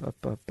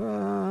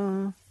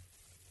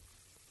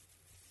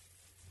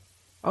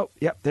 Oh,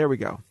 yep, there we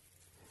go.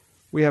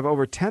 We have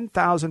over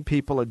 10,000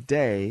 people a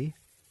day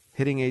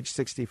hitting age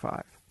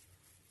 65.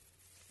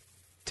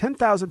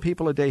 10,000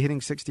 people a day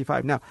hitting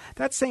 65. Now,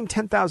 that same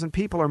 10,000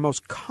 people are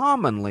most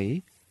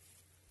commonly,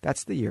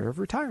 that's the year of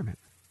retirement.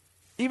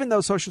 Even though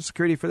Social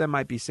Security for them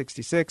might be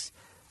 66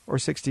 or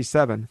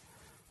 67,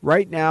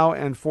 right now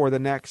and for the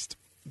next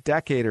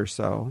decade or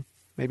so,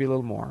 maybe a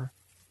little more,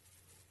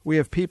 we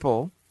have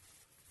people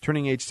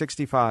turning age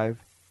 65,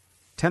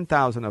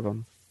 10,000 of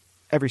them,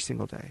 every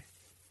single day.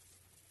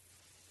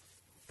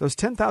 Those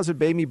 10,000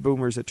 baby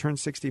boomers that turn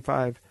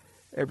 65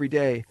 every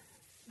day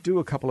do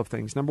a couple of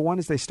things. Number one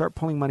is they start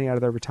pulling money out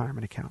of their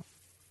retirement account.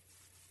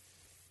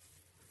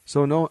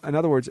 So in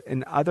other words,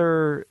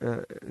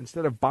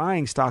 instead of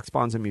buying stocks,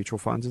 bonds, and mutual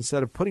funds,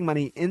 instead of putting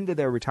money into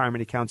their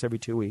retirement accounts every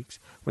 2 weeks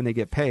when they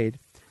get paid,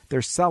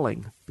 they're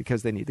selling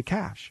because they need the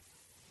cash.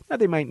 Now,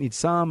 they might need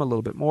some, a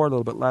little bit more, a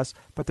little bit less,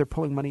 but they're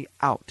pulling money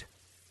out,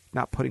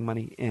 not putting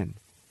money in.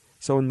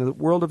 So in the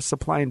world of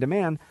supply and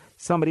demand,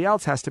 somebody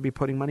else has to be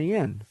putting money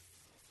in.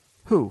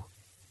 Who?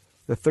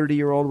 The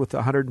 30-year-old with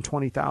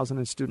 $120,000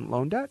 in student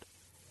loan debt?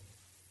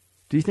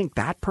 Do you think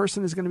that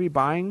person is going to be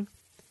buying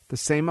the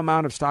same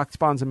amount of stocks,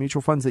 bonds, and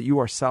mutual funds that you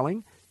are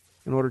selling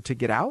in order to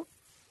get out?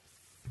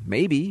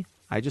 Maybe.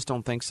 I just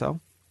don't think so.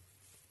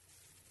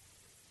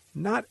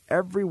 Not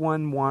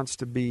everyone wants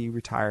to be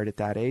retired at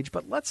that age,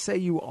 but let's say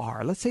you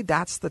are. Let's say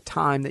that's the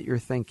time that you're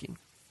thinking,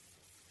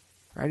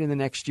 right, in the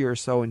next year or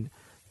so, and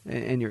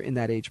you're in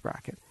that age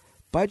bracket.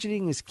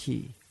 Budgeting is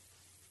key.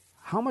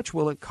 How much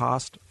will it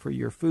cost for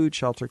your food,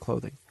 shelter,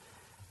 clothing?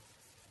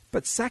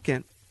 But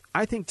second,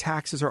 I think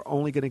taxes are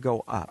only going to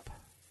go up.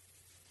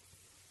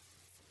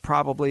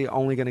 Probably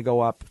only going to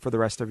go up for the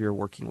rest of your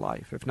working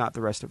life, if not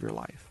the rest of your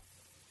life.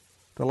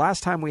 The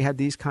last time we had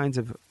these kinds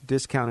of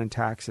discount in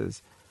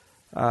taxes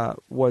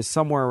was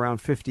somewhere around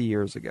 50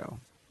 years ago.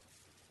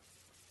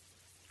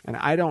 And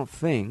I don't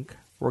think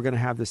we're going to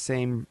have the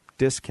same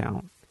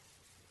discount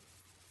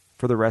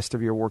for the rest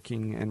of your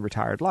working and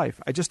retired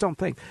life. I just don't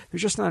think.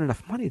 There's just not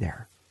enough money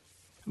there.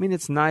 I mean,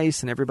 it's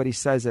nice and everybody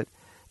says it,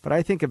 but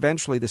I think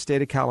eventually the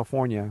state of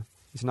California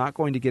is not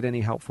going to get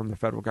any help from the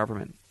federal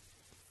government.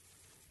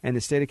 And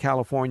the state of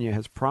California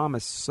has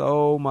promised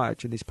so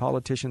much, and these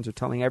politicians are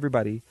telling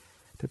everybody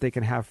that they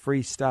can have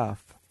free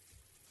stuff.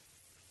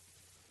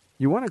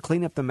 You want to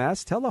clean up the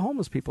mess? Tell the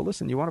homeless people,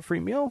 listen, you want a free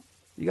meal?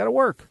 You got to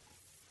work.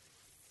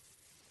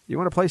 You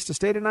want a place to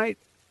stay tonight?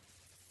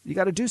 You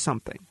got to do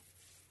something.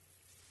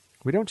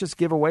 We don't just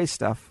give away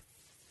stuff.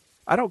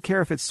 I don't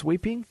care if it's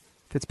sweeping,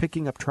 if it's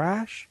picking up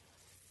trash.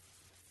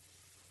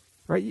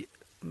 Right?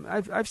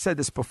 I've said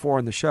this before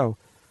on the show.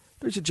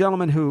 There's a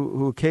gentleman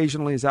who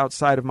occasionally is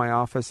outside of my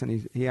office,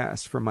 and he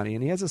asks for money.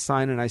 And he has a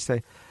sign, and I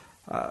say,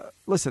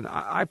 listen,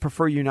 I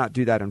prefer you not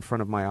do that in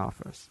front of my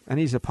office. And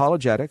he's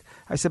apologetic.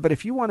 I said, but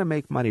if you want to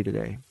make money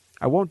today,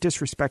 I won't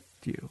disrespect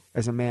you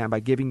as a man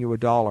by giving you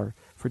 $1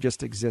 for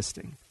just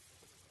existing.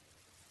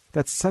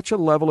 That's such a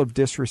level of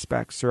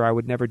disrespect, sir. I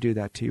would never do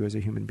that to you as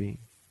a human being,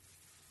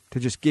 to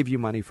just give you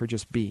money for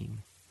just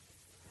being.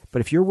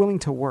 But if you're willing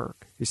to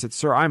work, he said,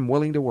 sir, I'm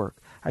willing to work.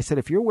 I said,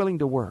 if you're willing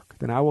to work,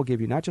 then I will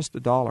give you not just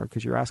 $1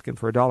 because you're asking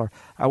for $1.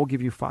 I will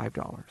give you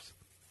 $5.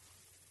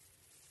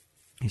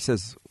 He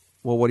says,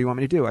 well, what do you want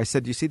me to do? I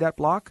said, do you see that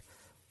block?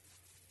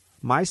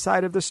 My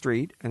side of the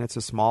street, and it's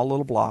a small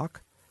little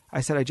block.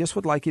 I said, I just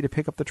would like you to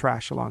pick up the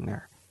trash along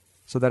there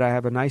so that I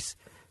have a nice,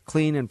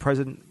 clean and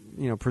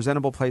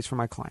presentable place for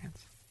my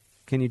clients.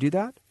 Can you do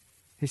that?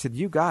 He said,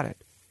 you got it.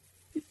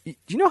 Do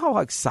you know how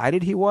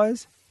excited he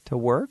was to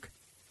work?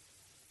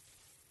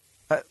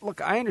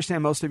 Look, I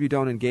understand most of you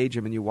don't engage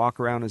them and you walk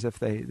around as if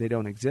they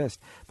don't exist.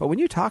 But when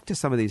you talk to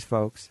some of these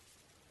folks,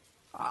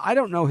 I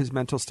don't know his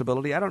mental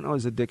stability. I don't know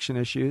his addiction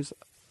issues.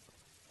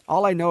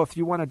 All I know, if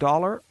you want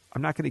 $1,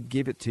 I'm not going to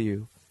give it to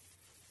you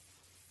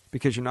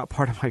because you're not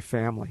part of my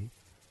family.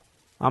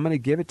 I'm going to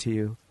give it to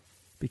you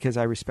because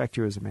I respect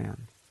you as a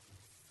man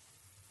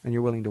and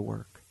you're willing to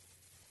work.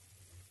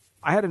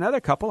 I had another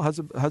couple,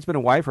 husband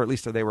and wife, or at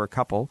least they were a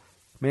couple,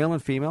 male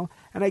and female,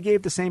 and I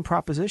gave the same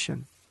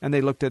proposition. And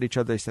they looked at each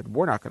other. They said,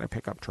 we're not going to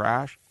pick up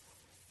trash.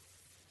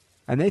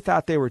 And they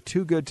thought they were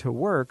too good to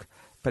work,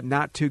 but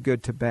not too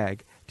good to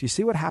beg. Do you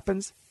see what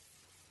happens?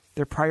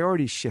 Their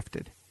priorities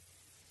shifted.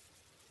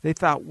 They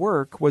thought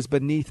work was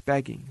beneath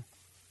begging.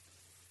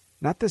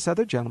 Not this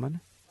other gentleman.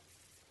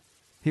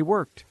 He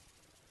worked.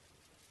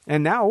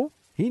 And now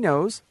he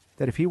knows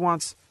that if he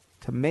wants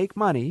to make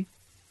money,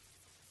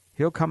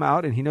 he'll come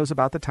out, and he knows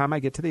about the time I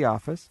get to the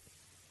office.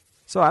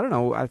 So I don't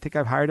know. I think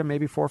I've hired him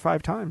maybe 4 or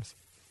 5 times.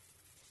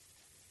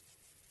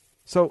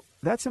 So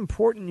that's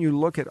important you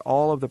look at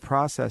all of the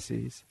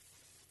processes,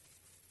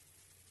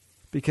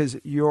 because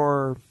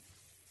your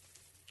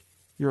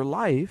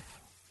life,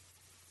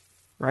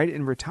 right,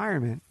 in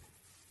retirement,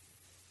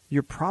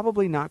 you're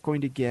probably not going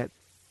to get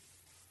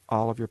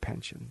all of your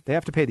pension. They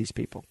have to pay these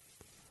people.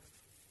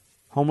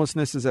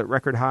 Homelessness is at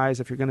record highs.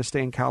 If you're going to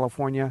stay in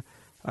California,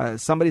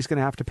 somebody's going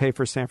to have to pay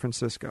for San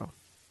Francisco,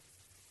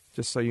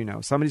 just so you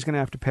know. Somebody's going to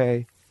have to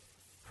pay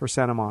for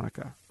Santa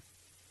Monica.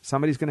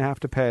 Somebody's going to have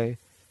to pay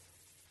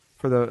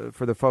for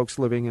the folks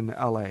living in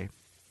L.A.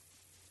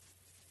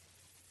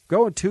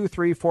 Go 2,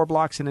 3, 4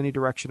 blocks in any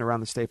direction around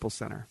the Staples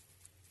Center.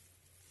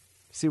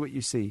 See what you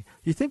see.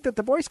 You think that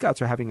the Boy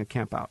Scouts are having a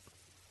camp out.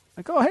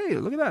 Like, oh, hey,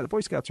 look at that. The Boy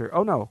Scouts are.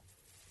 Oh, no.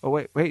 Oh,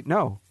 wait,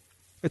 no.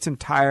 It's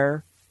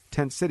entire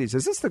tent cities.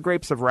 Is this the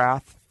Grapes of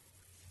Wrath?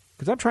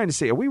 Because I'm trying to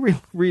see, are we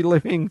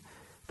reliving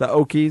the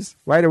Okies,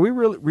 right? Are we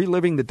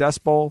reliving the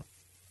Dust Bowl?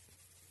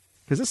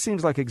 Because this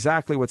seems like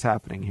exactly what's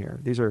happening here.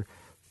 These are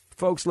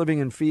folks living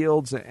in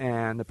fields,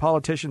 and the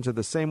politicians are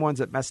the same ones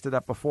that messed it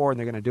up before, and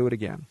they're going to do it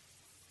again.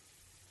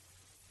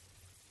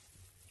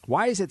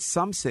 Why is it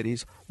some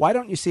cities, why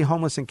don't you see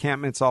homeless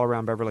encampments all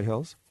around Beverly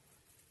Hills?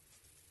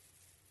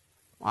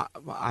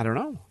 I don't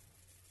know.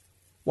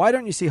 Why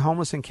don't you see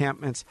homeless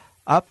encampments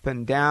up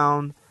and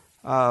down?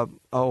 I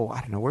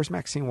don't know. Where's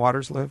Maxine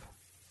Waters live?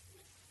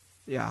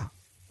 Yeah.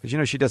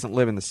 Because, she doesn't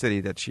live in the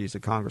city that she's a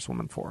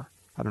congresswoman for.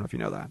 I don't know if you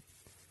know that.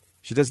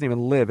 She doesn't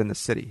even live in the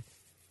city.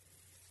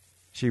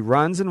 She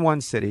runs in one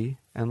city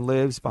and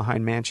lives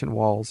behind mansion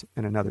walls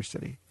in another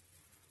city.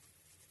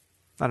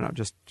 I don't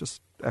know,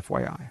 just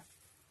FYI.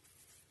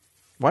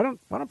 Why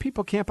don't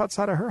people camp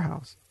outside of her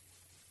house?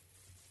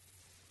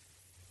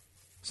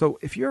 So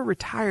if you're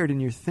retired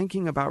and you're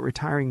thinking about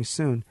retiring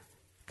soon,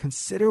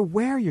 consider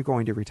where you're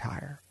going to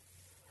retire.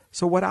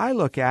 So what I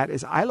look at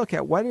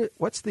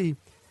what's the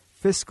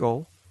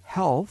fiscal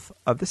health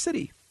of the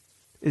city.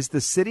 Is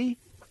the city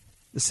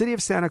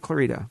of Santa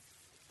Clarita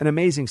an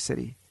amazing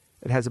city?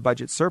 It has a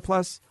budget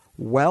surplus,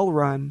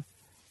 well-run,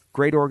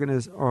 great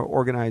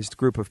organized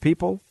group of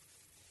people,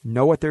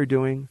 know what they're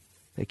doing.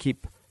 They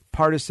keep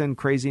partisan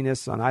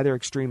craziness on either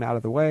extreme out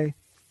of the way,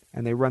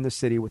 and they run the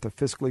city with a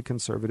fiscally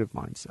conservative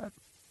mindset.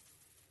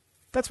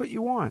 That's what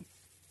you want.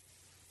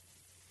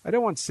 I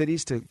don't want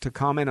cities to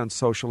comment on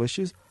social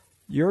issues.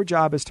 Your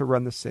job is to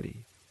run the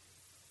city,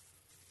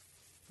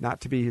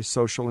 not to be a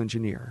social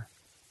engineer,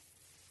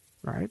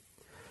 right?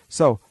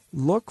 So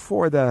look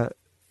for the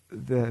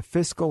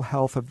fiscal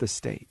health of the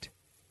state.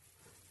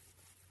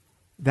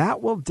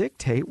 That will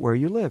dictate where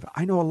you live.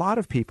 I know a lot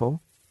of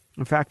people.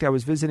 In fact, I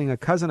was visiting a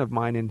cousin of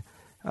mine in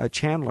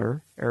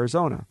Chandler,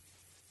 Arizona,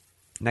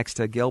 next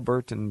to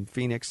Gilbert and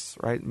Phoenix,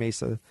 right?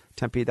 Mesa,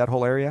 Tempe, that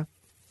whole area.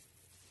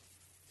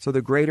 So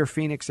the greater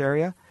Phoenix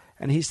area.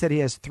 And he said he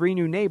has 3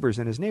 new neighbors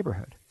in his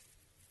neighborhood.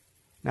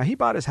 Now, he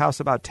bought his house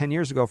about 10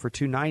 years ago for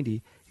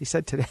 $290,000. He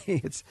said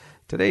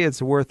today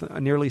it's worth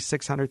nearly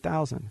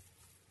 $600,000. I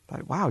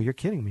thought, wow, you're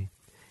kidding me.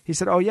 He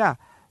said, oh, yeah.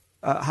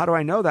 How do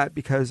I know that?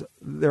 Because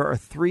there are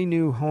 3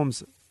 new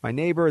homes, my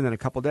neighbor and then a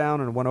couple down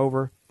and one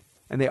over,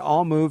 and they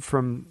all moved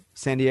from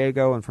San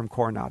Diego and from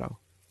Coronado.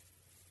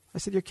 I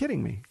said, you're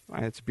kidding me.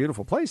 It's a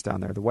beautiful place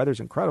down there. The weather's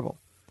incredible.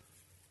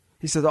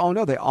 He said, oh,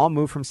 no, they all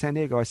moved from San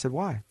Diego. I said,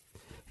 why?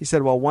 He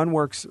said, well,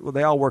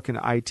 they all work in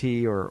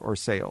IT or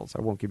sales.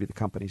 I won't give you the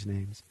company's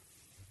names.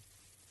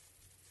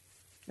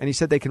 And he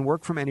said they can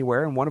work from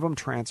anywhere, and one of them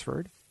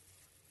transferred.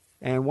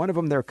 And one of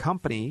them, their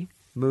company,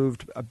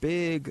 moved a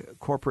big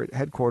corporate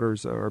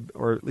headquarters or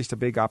at least a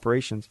big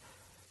operations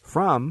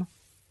from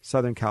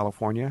Southern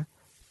California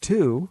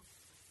to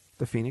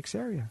the Phoenix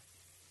area.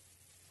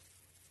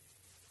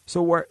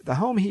 So where the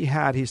home he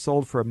had, he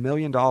sold for $1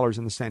 million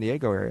in the San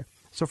Diego area.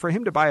 So for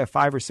him to buy a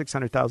 $500,000 or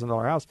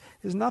 $600,000 house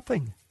is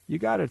nothing. You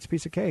got it. It's a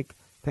piece of cake.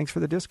 Thanks for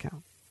the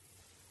discount.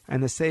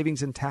 And the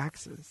savings in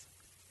taxes.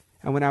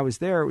 And when I was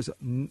there, it was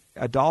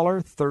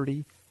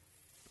 $1.30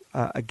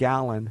 a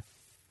gallon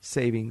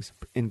savings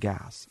in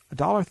gas.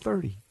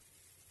 $1.30.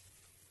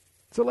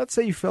 So let's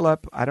say you fill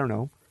up,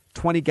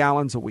 20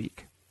 gallons a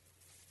week.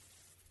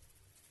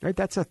 Right?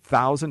 That's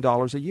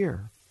 $1,000 a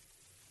year.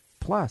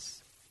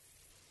 Plus.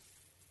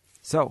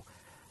 So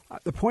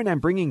the point I'm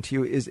bringing to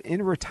you is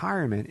in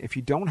retirement, if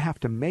you don't have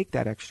to make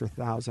that extra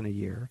 $1,000 a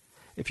year,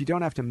 if you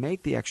don't have to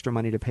make the extra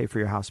money to pay for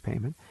your house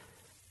payment,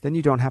 then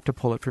you don't have to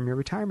pull it from your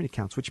retirement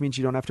accounts, which means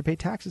you don't have to pay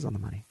taxes on the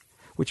money,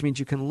 which means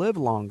you can live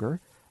longer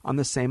on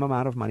the same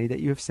amount of money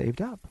that you have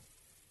saved up.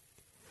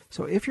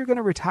 So if you're going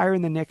to retire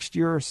in the next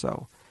year or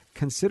so,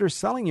 consider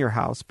selling your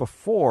house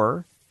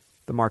before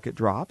the market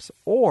drops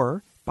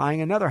or buying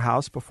another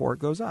house before it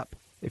goes up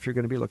if you're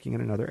going to be looking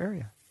in another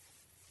area.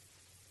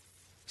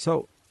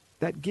 So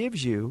that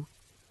gives you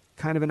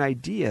kind of an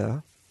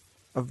idea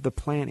of the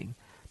planning,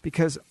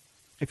 because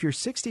if you're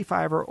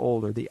 65 or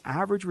older, the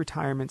average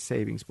retirement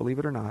savings, believe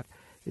it or not,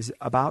 is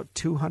about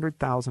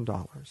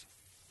 $200,000.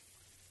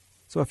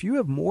 So if you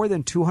have more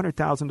than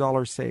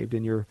 $200,000 saved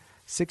and you're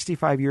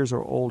 65 years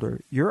or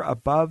older, you're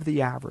above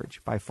the average,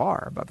 by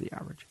far above the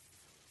average.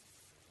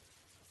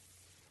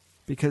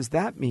 Because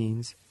that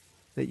means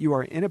that you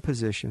are in a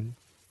position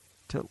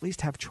to at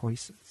least have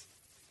choices.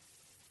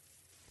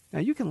 Now,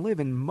 you can live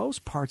in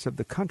most parts of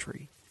the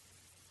country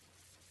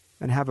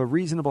and have a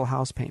reasonable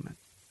house payment.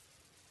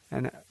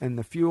 And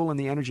the fuel and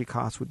the energy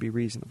costs would be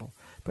reasonable.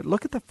 But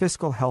look at the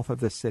fiscal health of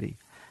this city.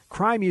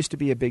 Crime used to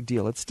be a big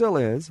deal. It still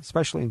is,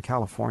 especially in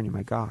California,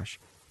 my gosh.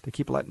 They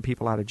keep letting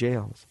people out of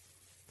jails.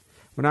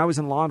 When I was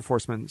in law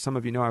enforcement, some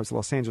of you know I was a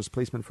Los Angeles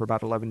policeman for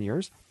about 11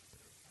 years.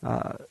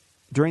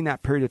 During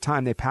that period of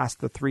time, they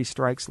passed the 3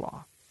 strikes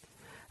law.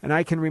 And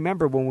I can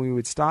remember when we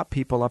would stop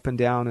people up and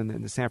down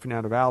in the San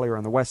Fernando Valley or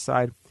on the west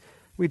side,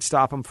 we'd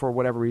stop them for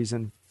whatever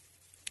reason.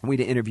 We'd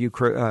interview,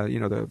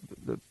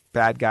 the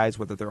bad guys,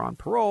 whether they're on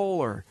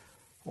parole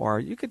or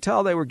you could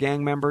tell they were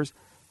gang members.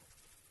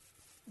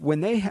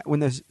 When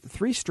the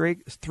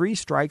 3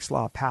 strikes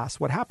law passed,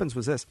 what happens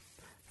was this: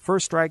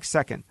 first strike,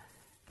 second.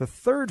 The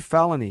third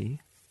felony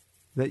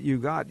that you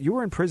got, you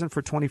were in prison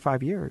for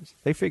 25 years.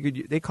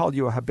 They called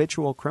you a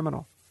habitual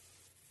criminal,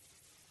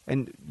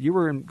 and you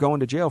were going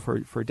to jail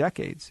for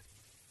decades.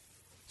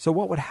 So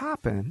what would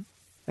happen?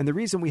 And the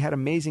reason we had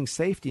amazing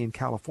safety in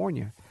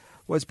California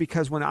was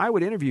because when I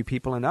would interview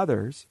people and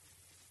others,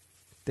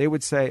 They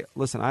would say,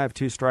 listen, I have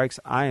 2 strikes.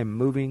 I am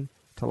moving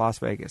to Las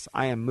Vegas.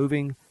 I am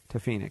moving to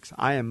Phoenix.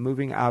 I am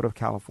moving out of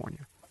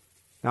California.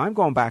 Now, I'm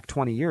going back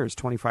 20 years,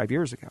 25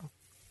 years ago.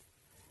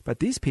 But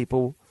these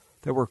people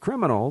that were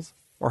criminals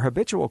or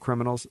habitual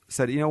criminals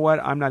said, you know what?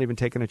 I'm not even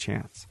taking a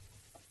chance.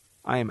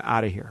 I am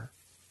out of here.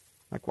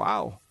 Like,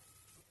 wow.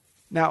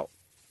 Now,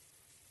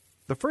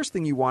 the first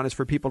thing you want is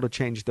for people to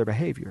change their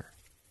behavior.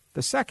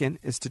 The second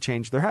is to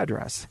change their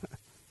address.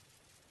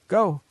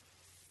 Go.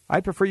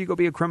 I'd prefer you go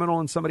be a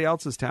criminal in somebody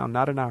else's town,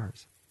 not in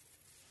ours.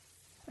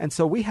 And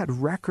so we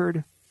had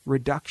record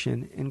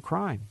reduction in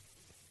crime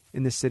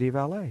in the city of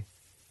L.A.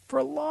 for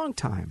a long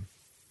time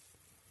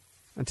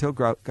until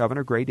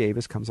Governor Gray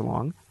Davis comes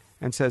along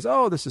and says,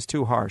 oh, this is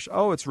too harsh.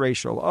 Oh, it's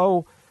racial.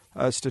 Oh,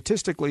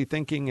 statistically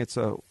thinking it's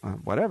a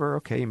whatever.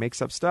 Okay, he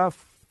makes up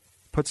stuff,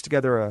 puts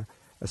together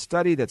a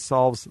study that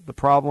solves the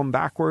problem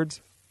backwards,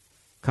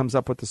 comes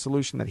up with the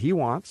solution that he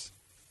wants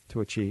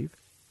to achieve.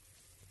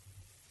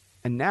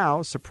 And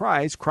now,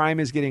 surprise, crime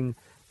is getting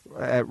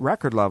at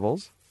record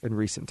levels in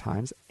recent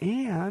times,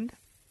 and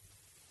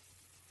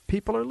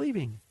people are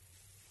leaving.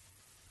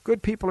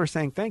 Good people are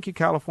saying, thank you,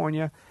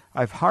 California.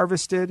 I've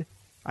harvested.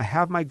 I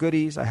have my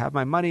goodies. I have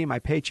my money, my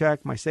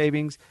paycheck, my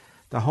savings,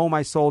 the home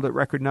I sold at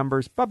record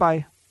numbers.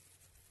 Bye-bye.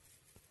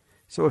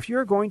 So if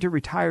you're going to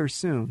retire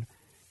soon,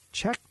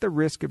 check the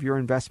risk of your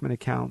investment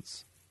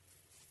accounts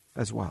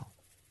as well.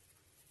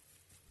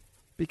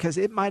 Because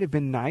it might have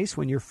been nice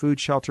when your food,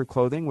 shelter,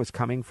 clothing was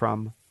coming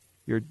from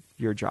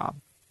your job,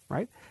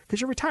 right? Because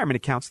your retirement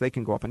accounts, they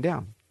can go up and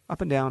down,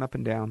 up and down, up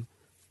and down.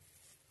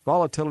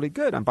 Volatility,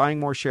 good. I'm buying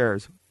more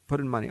shares. Put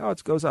in money. Oh,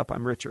 it goes up.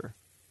 I'm richer.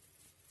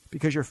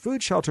 Because your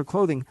food, shelter,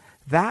 clothing,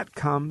 that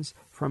comes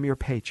from your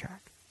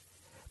paycheck.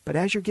 But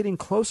as you're getting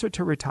closer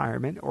to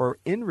retirement or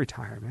in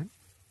retirement,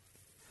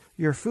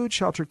 your food,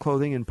 shelter,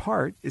 clothing in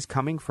part is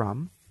coming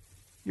from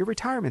your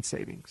retirement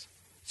savings.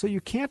 So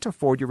you can't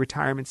afford your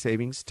retirement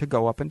savings to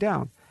go up and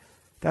down.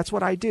 That's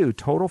what I do.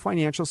 Total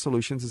Financial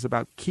Solutions is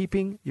about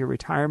keeping your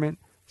retirement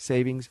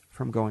savings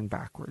from going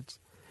backwards.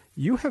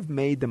 You have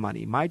made the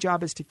money. My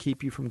job is to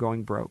keep you from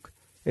going broke.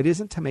 It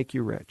isn't to make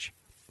you rich.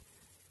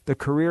 The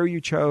career you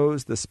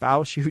chose, the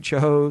spouse you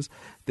chose,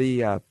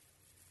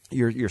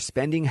 your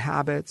spending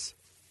habits,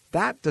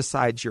 that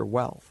decides your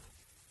wealth.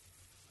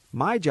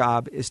 My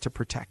job is to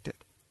protect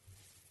it.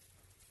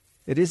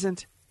 It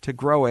isn't to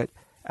grow it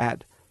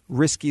at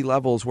risky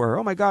levels where,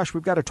 oh my gosh,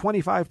 we've got a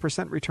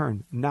 25%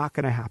 return. Not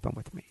going to happen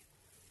with me.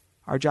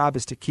 Our job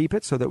is to keep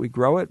it so that we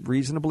grow it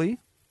reasonably.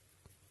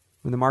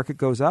 When the market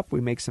goes up,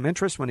 we make some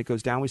interest. When it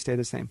goes down, we stay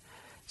the same.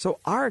 So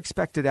our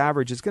expected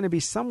average is going to be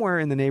somewhere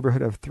in the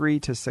neighborhood of 3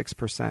 to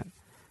 6%.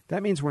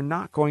 That means we're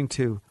not going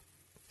to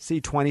see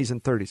 20s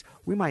and 30s.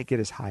 We might get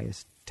as high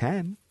as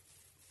 10.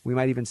 We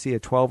might even see a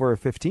 12 or a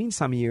 15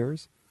 some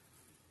years.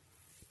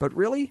 But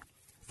really,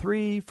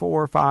 3,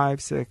 4,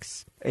 5,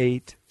 6,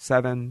 8,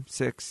 7,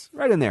 6,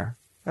 right in there.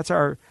 That's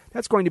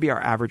going to be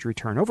our average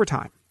return over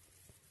time.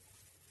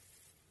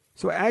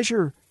 So as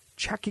you're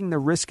checking the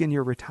risk in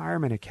your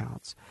retirement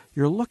accounts,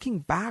 you're looking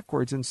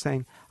backwards and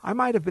saying, I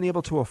might have been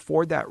able to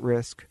afford that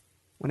risk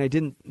when I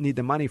didn't need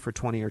the money for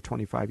 20 or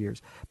 25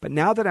 years. But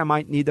now that I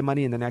might need the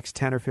money in the next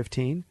 10 or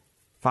 15,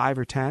 5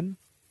 or 10,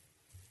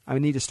 I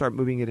need to start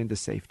moving it into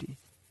safety.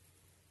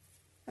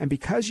 And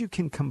because you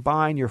can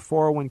combine your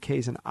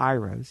 401ks and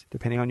IRAs,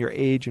 depending on your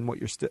age and what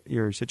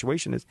your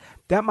situation is,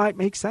 that might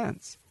make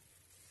sense.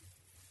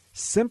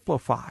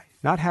 Simplify,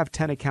 not have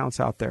 10 accounts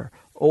out there.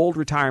 Old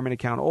retirement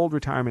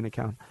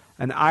account.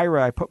 An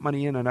IRA, I put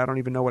money in and I don't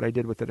even know what I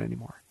did with it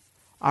anymore.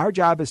 Our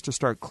job is to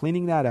start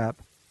cleaning that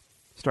up,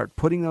 start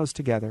putting those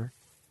together,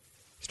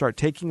 start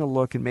taking a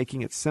look and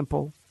making it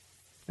simple.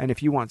 And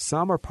if you want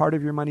some or part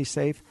of your money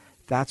safe,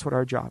 that's what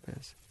our job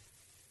is.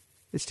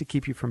 It's to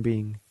keep you from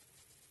being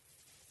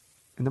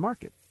in the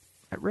market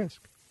at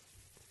risk.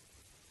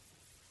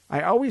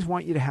 I always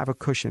want you to have a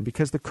cushion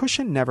because the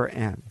cushion never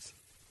ends.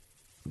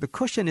 The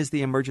cushion is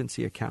the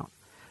emergency account.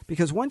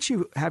 Because once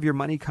you have your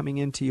money coming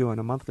into you on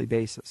a monthly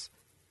basis,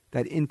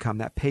 that income,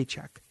 that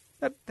paycheck,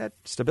 that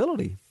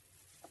stability,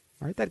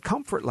 right? That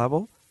comfort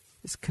level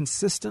is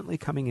consistently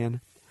coming in.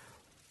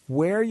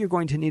 Where you're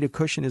going to need a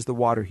cushion is the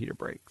water heater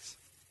breaks.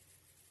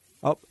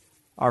 Oh,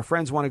 our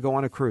friends want to go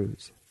on a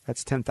cruise.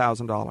 That's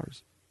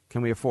 $10,000.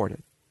 Can we afford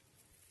it?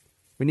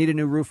 We need a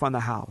new roof on the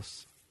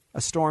house.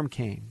 A storm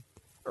came,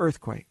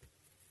 earthquake,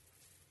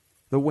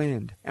 the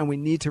wind, and we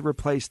need to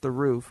replace the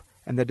roof.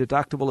 And the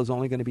deductible is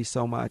only going to be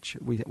so much.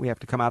 We have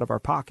to come out of our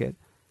pocket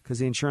because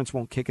the insurance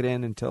won't kick it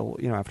in until,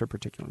 after a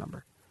particular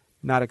number.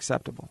 Not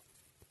acceptable.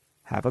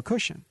 Have a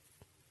cushion.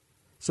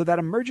 So that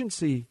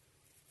emergency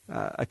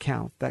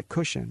account, that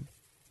cushion,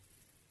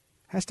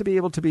 has to be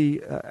able to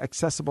be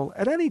accessible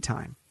at any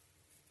time.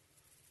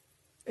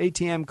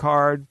 ATM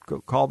card,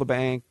 call the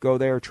bank, go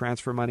there,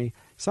 transfer money,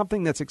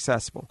 something that's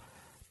accessible.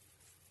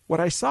 What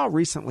I saw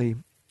recently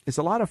is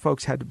a lot of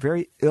folks had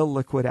very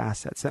illiquid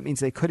assets. That means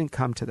they couldn't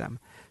come to them.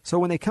 So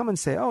when they come and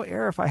say, oh,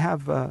 Arif, I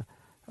have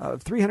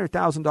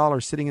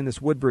 $300,000 sitting in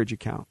this Woodbridge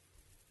account.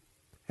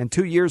 And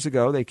 2 years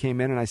ago, they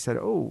came in and I said,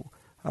 oh,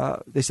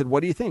 They said,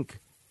 what do you think?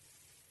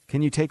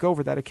 Can you take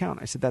over that account?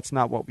 I said, that's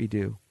not what we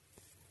do.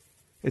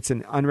 It's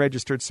an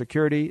unregistered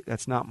security.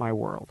 That's not my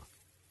world.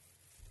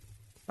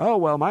 Oh,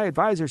 well, my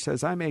advisor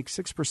says I make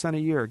 6% a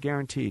year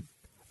guaranteed.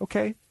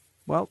 Okay,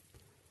 well,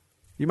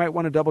 you might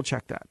want to double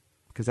check that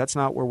because that's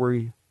not what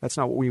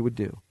we would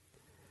do.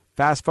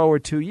 Fast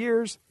forward 2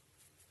 years,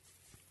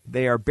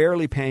 they are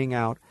barely paying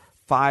out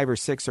 5 or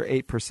 6 or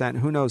 8%.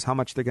 Who knows how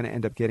much they're going to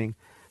end up getting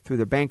through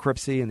their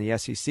bankruptcy, and the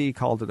SEC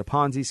called it a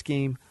Ponzi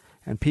scheme,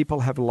 and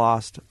people have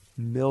lost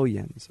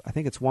millions. I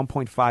think it's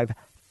 $1.5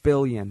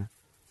 billion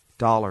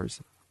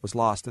was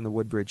lost in the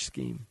Woodbridge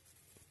scheme.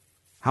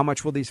 How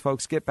much will these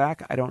folks get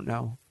back? I don't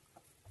know.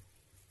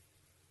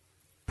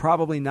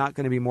 Probably not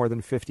going to be more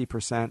than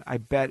 50%. I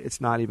bet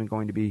it's not even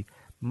going to be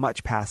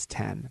much past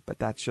 10, but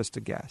that's just a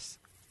guess.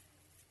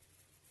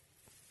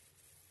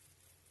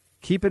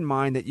 Keep in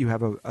mind that you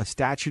have a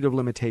statute of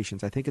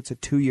limitations. I think it's a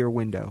 2-year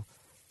window.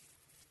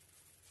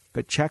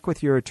 But check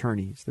with your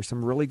attorneys. There's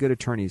some really good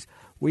attorneys.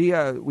 We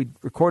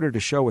recorded a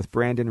show with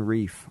Brandon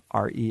Reif,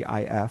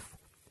 R-E-I-F,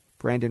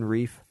 Brandon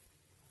Reif.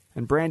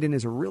 And Brandon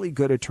is a really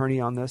good attorney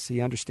on this. He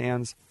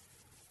understands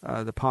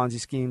the Ponzi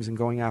schemes and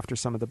going after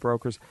some of the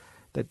brokers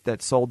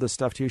that sold this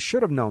stuff to you.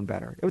 Should have known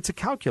better. It's a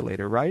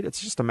calculator, right?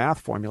 It's just a math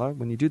formula.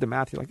 When you do the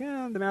math, you're like,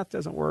 the math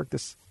doesn't work.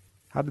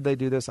 How did they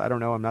do this? I don't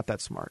know. I'm not that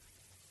smart.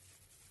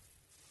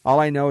 All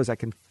I know is I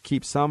can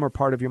keep some or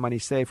part of your money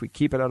safe. We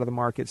keep it out of the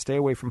market. Stay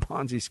away from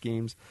Ponzi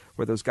schemes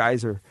where those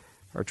guys are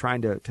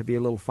trying to be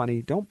a little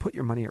funny. Don't put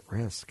your money at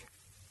risk,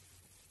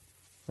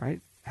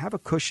 right? Have a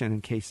cushion in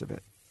case of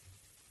it.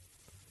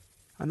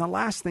 And the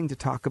last thing to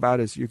talk about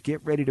is you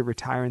get ready to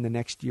retire in the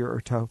next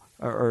year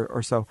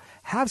or so.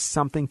 Have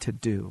something to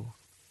do.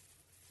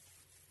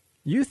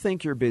 You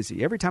think you're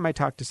busy. Every time I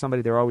talk to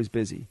somebody, they're always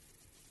busy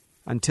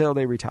until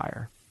they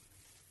retire.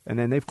 And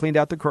then they've cleaned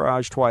out the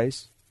garage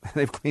twice.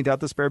 They've cleaned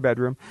out the spare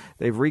bedroom.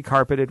 They've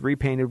recarpeted,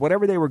 repainted,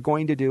 whatever they were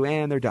going to do,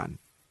 and they're done.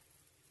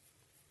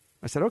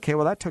 I said, okay,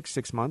 well, that took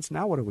 6 months.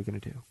 Now what are we going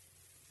to do?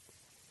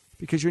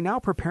 Because you're now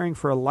preparing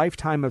for a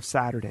lifetime of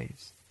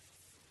Saturdays.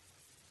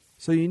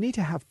 So you need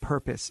to have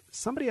purpose.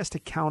 Somebody has to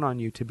count on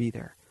you to be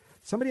there.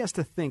 Somebody has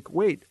to think,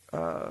 wait,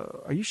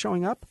 are you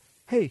showing up?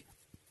 Hey,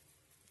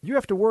 you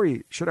have to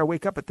worry. Should I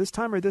wake up at this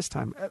time or this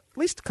time? At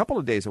least a couple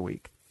of days a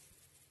week.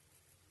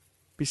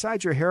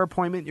 Besides your hair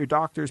appointment, your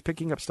doctor's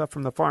picking up stuff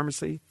from the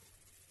pharmacy.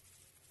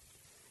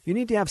 You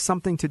need to have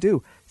something to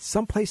do,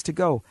 someplace to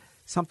go,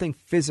 something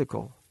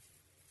physical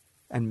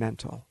and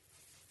mental.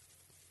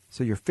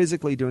 So you're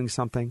physically doing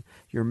something,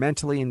 you're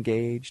mentally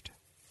engaged,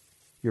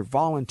 you're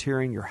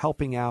volunteering, you're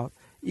helping out,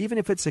 even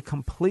if it's a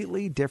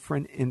completely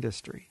different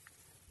industry.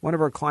 One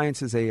of our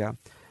clients is a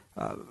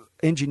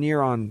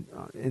engineer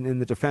in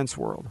the defense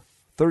world,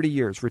 30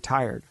 years,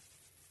 retired,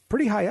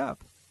 pretty high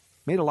up.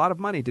 Made a lot of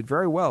money, did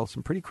very well,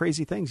 some pretty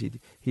crazy things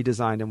he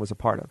designed and was a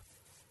part of.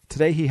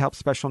 Today he helps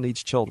special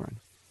needs children,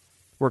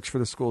 works for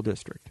the school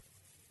district.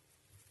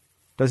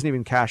 Doesn't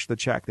even cash the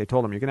check. They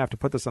told him, you're going to have to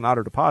put this on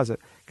auto deposit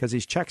because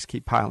these checks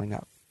keep piling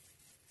up.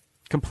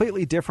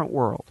 Completely different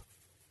world.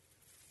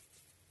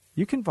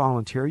 You can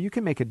volunteer, you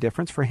can make a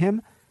difference. For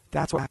him,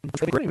 that's what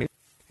happened,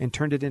 and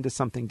turned it into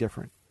something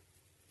different.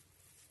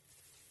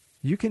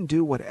 You can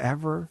do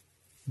whatever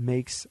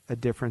makes a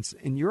difference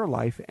in your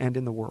life and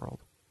in the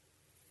world.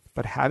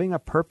 But having a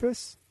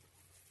purpose,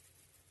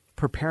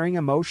 preparing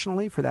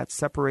emotionally for that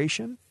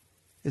separation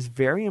is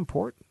very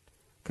important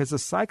because the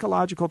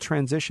psychological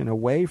transition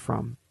away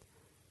from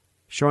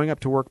showing up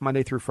to work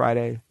Monday through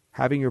Friday,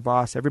 having your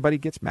boss, everybody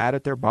gets mad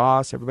at their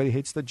boss, everybody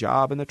hates the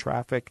job and the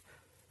traffic.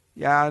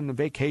 Yeah, and the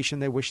vacation,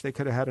 they wish they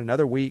could have had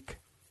another week.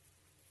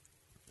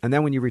 And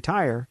then when you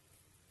retire,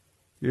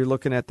 you're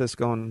looking at this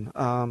going,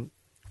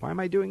 why am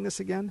I doing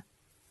this again?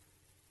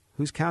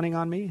 Who's counting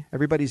on me?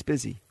 Everybody's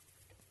busy.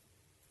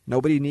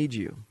 Nobody needs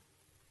you.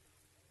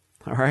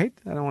 All right?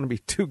 I don't want to be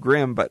too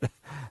grim, but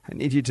I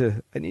need you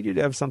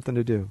to have something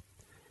to do.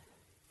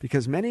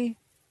 Because many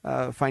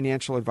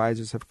financial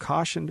advisors have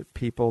cautioned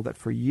people that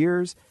for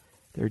years,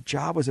 their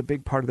job was a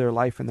big part of their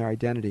life and their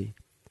identity.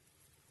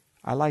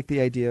 I like the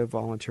idea of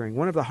volunteering.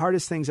 One of the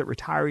hardest things that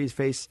retirees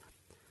face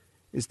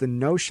is the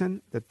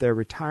notion that their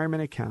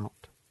retirement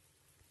account,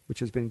 which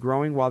has been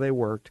growing while they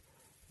worked,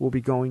 will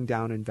be going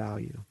down in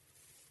value.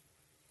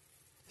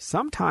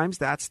 Sometimes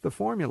that's the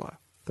formula.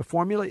 The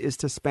formula is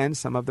to spend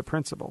some of the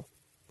principal.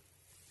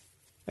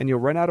 And you'll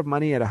run out of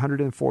money at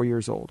 104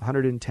 years old,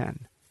 110,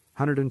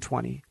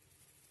 120.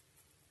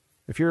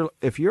 If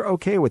you're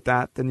okay with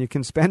that, then you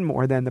can spend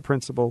more than the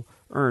principal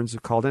earns,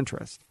 called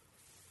interest.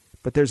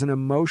 But there's an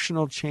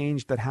emotional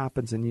change that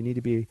happens, and you need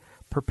to be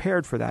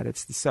prepared for that.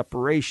 It's the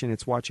separation.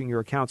 It's watching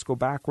your accounts go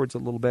backwards a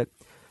little bit,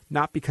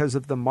 not because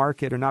of the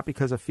market or not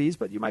because of fees,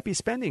 but you might be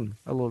spending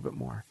a little bit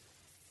more.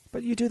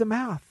 But you do the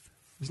math.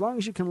 As long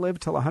as you can live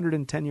till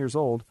 110 years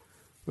old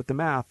with the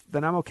math,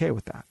 then I'm okay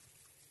with that.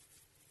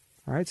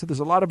 All right, so there's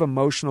a lot of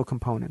emotional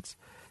components.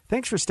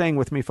 Thanks for staying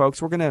with me,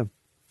 folks. We're going to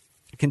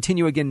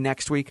continue again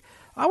next week.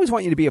 I always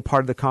want you to be a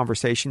part of the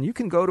conversation. You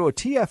can go to a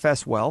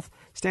TFS Wealth,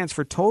 stands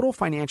for Total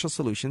Financial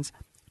Solutions,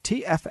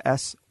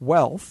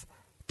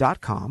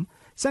 tfswealth.com.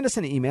 Send us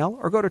an email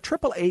or go to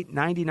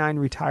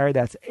 888-99-RETIRE.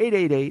 That's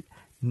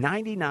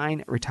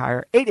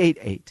 888-99-RETIRE,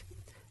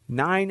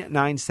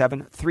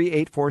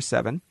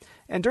 888-997-3847.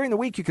 And during the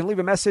week, you can leave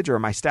a message, or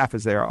my staff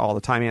is there all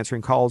the time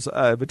answering calls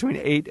between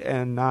 8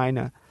 and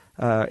 9,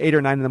 8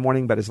 or 9 in the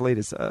morning, but as late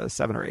as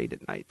 7 or 8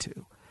 at night,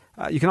 too.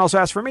 You can also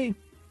ask for me.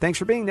 Thanks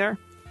for being there.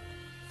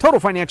 Total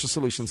Financial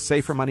Solutions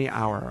Safer Money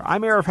Hour.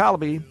 I'm Arif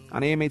Halaby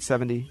on AM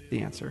 870,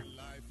 The Answer.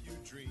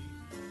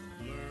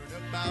 Learn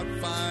about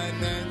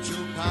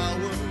financial power,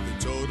 the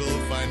Total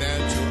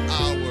Financial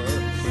Hour.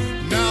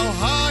 Now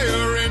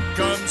higher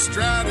income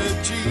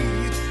strategy.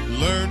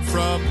 Learn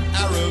from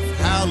Arif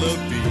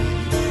Halaby.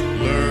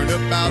 Learn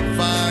about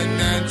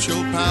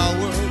financial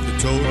power, the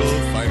Total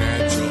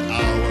Financial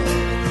Hour.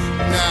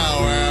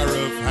 Now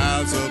Arif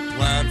has a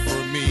plan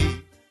for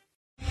me.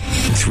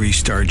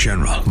 3-star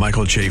General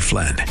Michael J.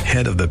 Flynn,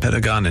 head of the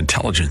Pentagon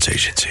Intelligence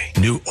Agency,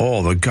 knew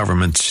all the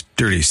government's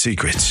dirty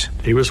secrets.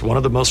 He was one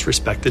of the most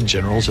respected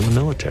generals in the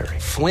military.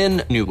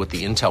 Flynn knew what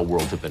the intel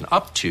world had been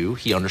up to.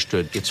 He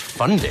understood its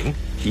funding.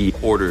 He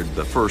ordered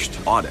the first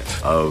audit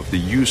of the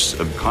use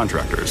of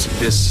contractors.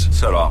 This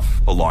set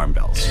off alarm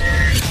bells.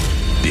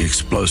 The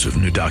explosive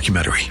new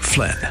documentary,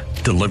 Flynn,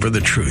 Deliver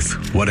the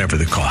Truth, Whatever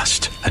the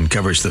Cost,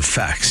 uncovers the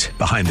facts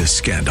behind this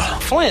scandal.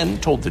 Flynn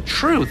told the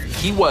truth.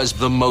 He was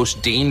the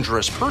most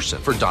dangerous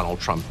person for Donald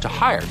Trump to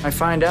hire. I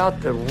find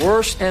out the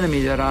worst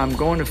enemy that I'm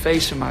going to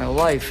face in my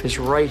life is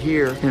right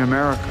here in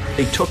America.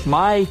 They took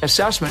my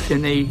assessment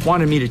and they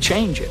wanted me to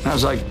change it. And I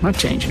was like, I'm not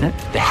changing it.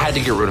 They had to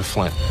get rid of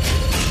Flynn.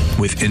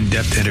 With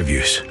in-depth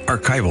interviews,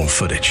 archival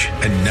footage,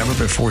 and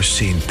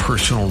never-before-seen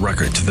personal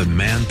records of the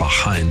man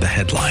behind the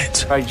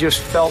headlines. I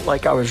just felt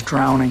like I was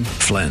drowning.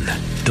 Flynn,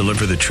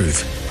 Deliver the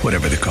Truth,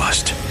 Whatever the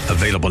Cost.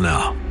 Available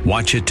now.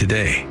 Watch it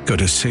today. Go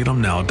to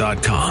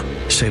salemnow.com.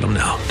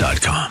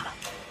 salemnow.com.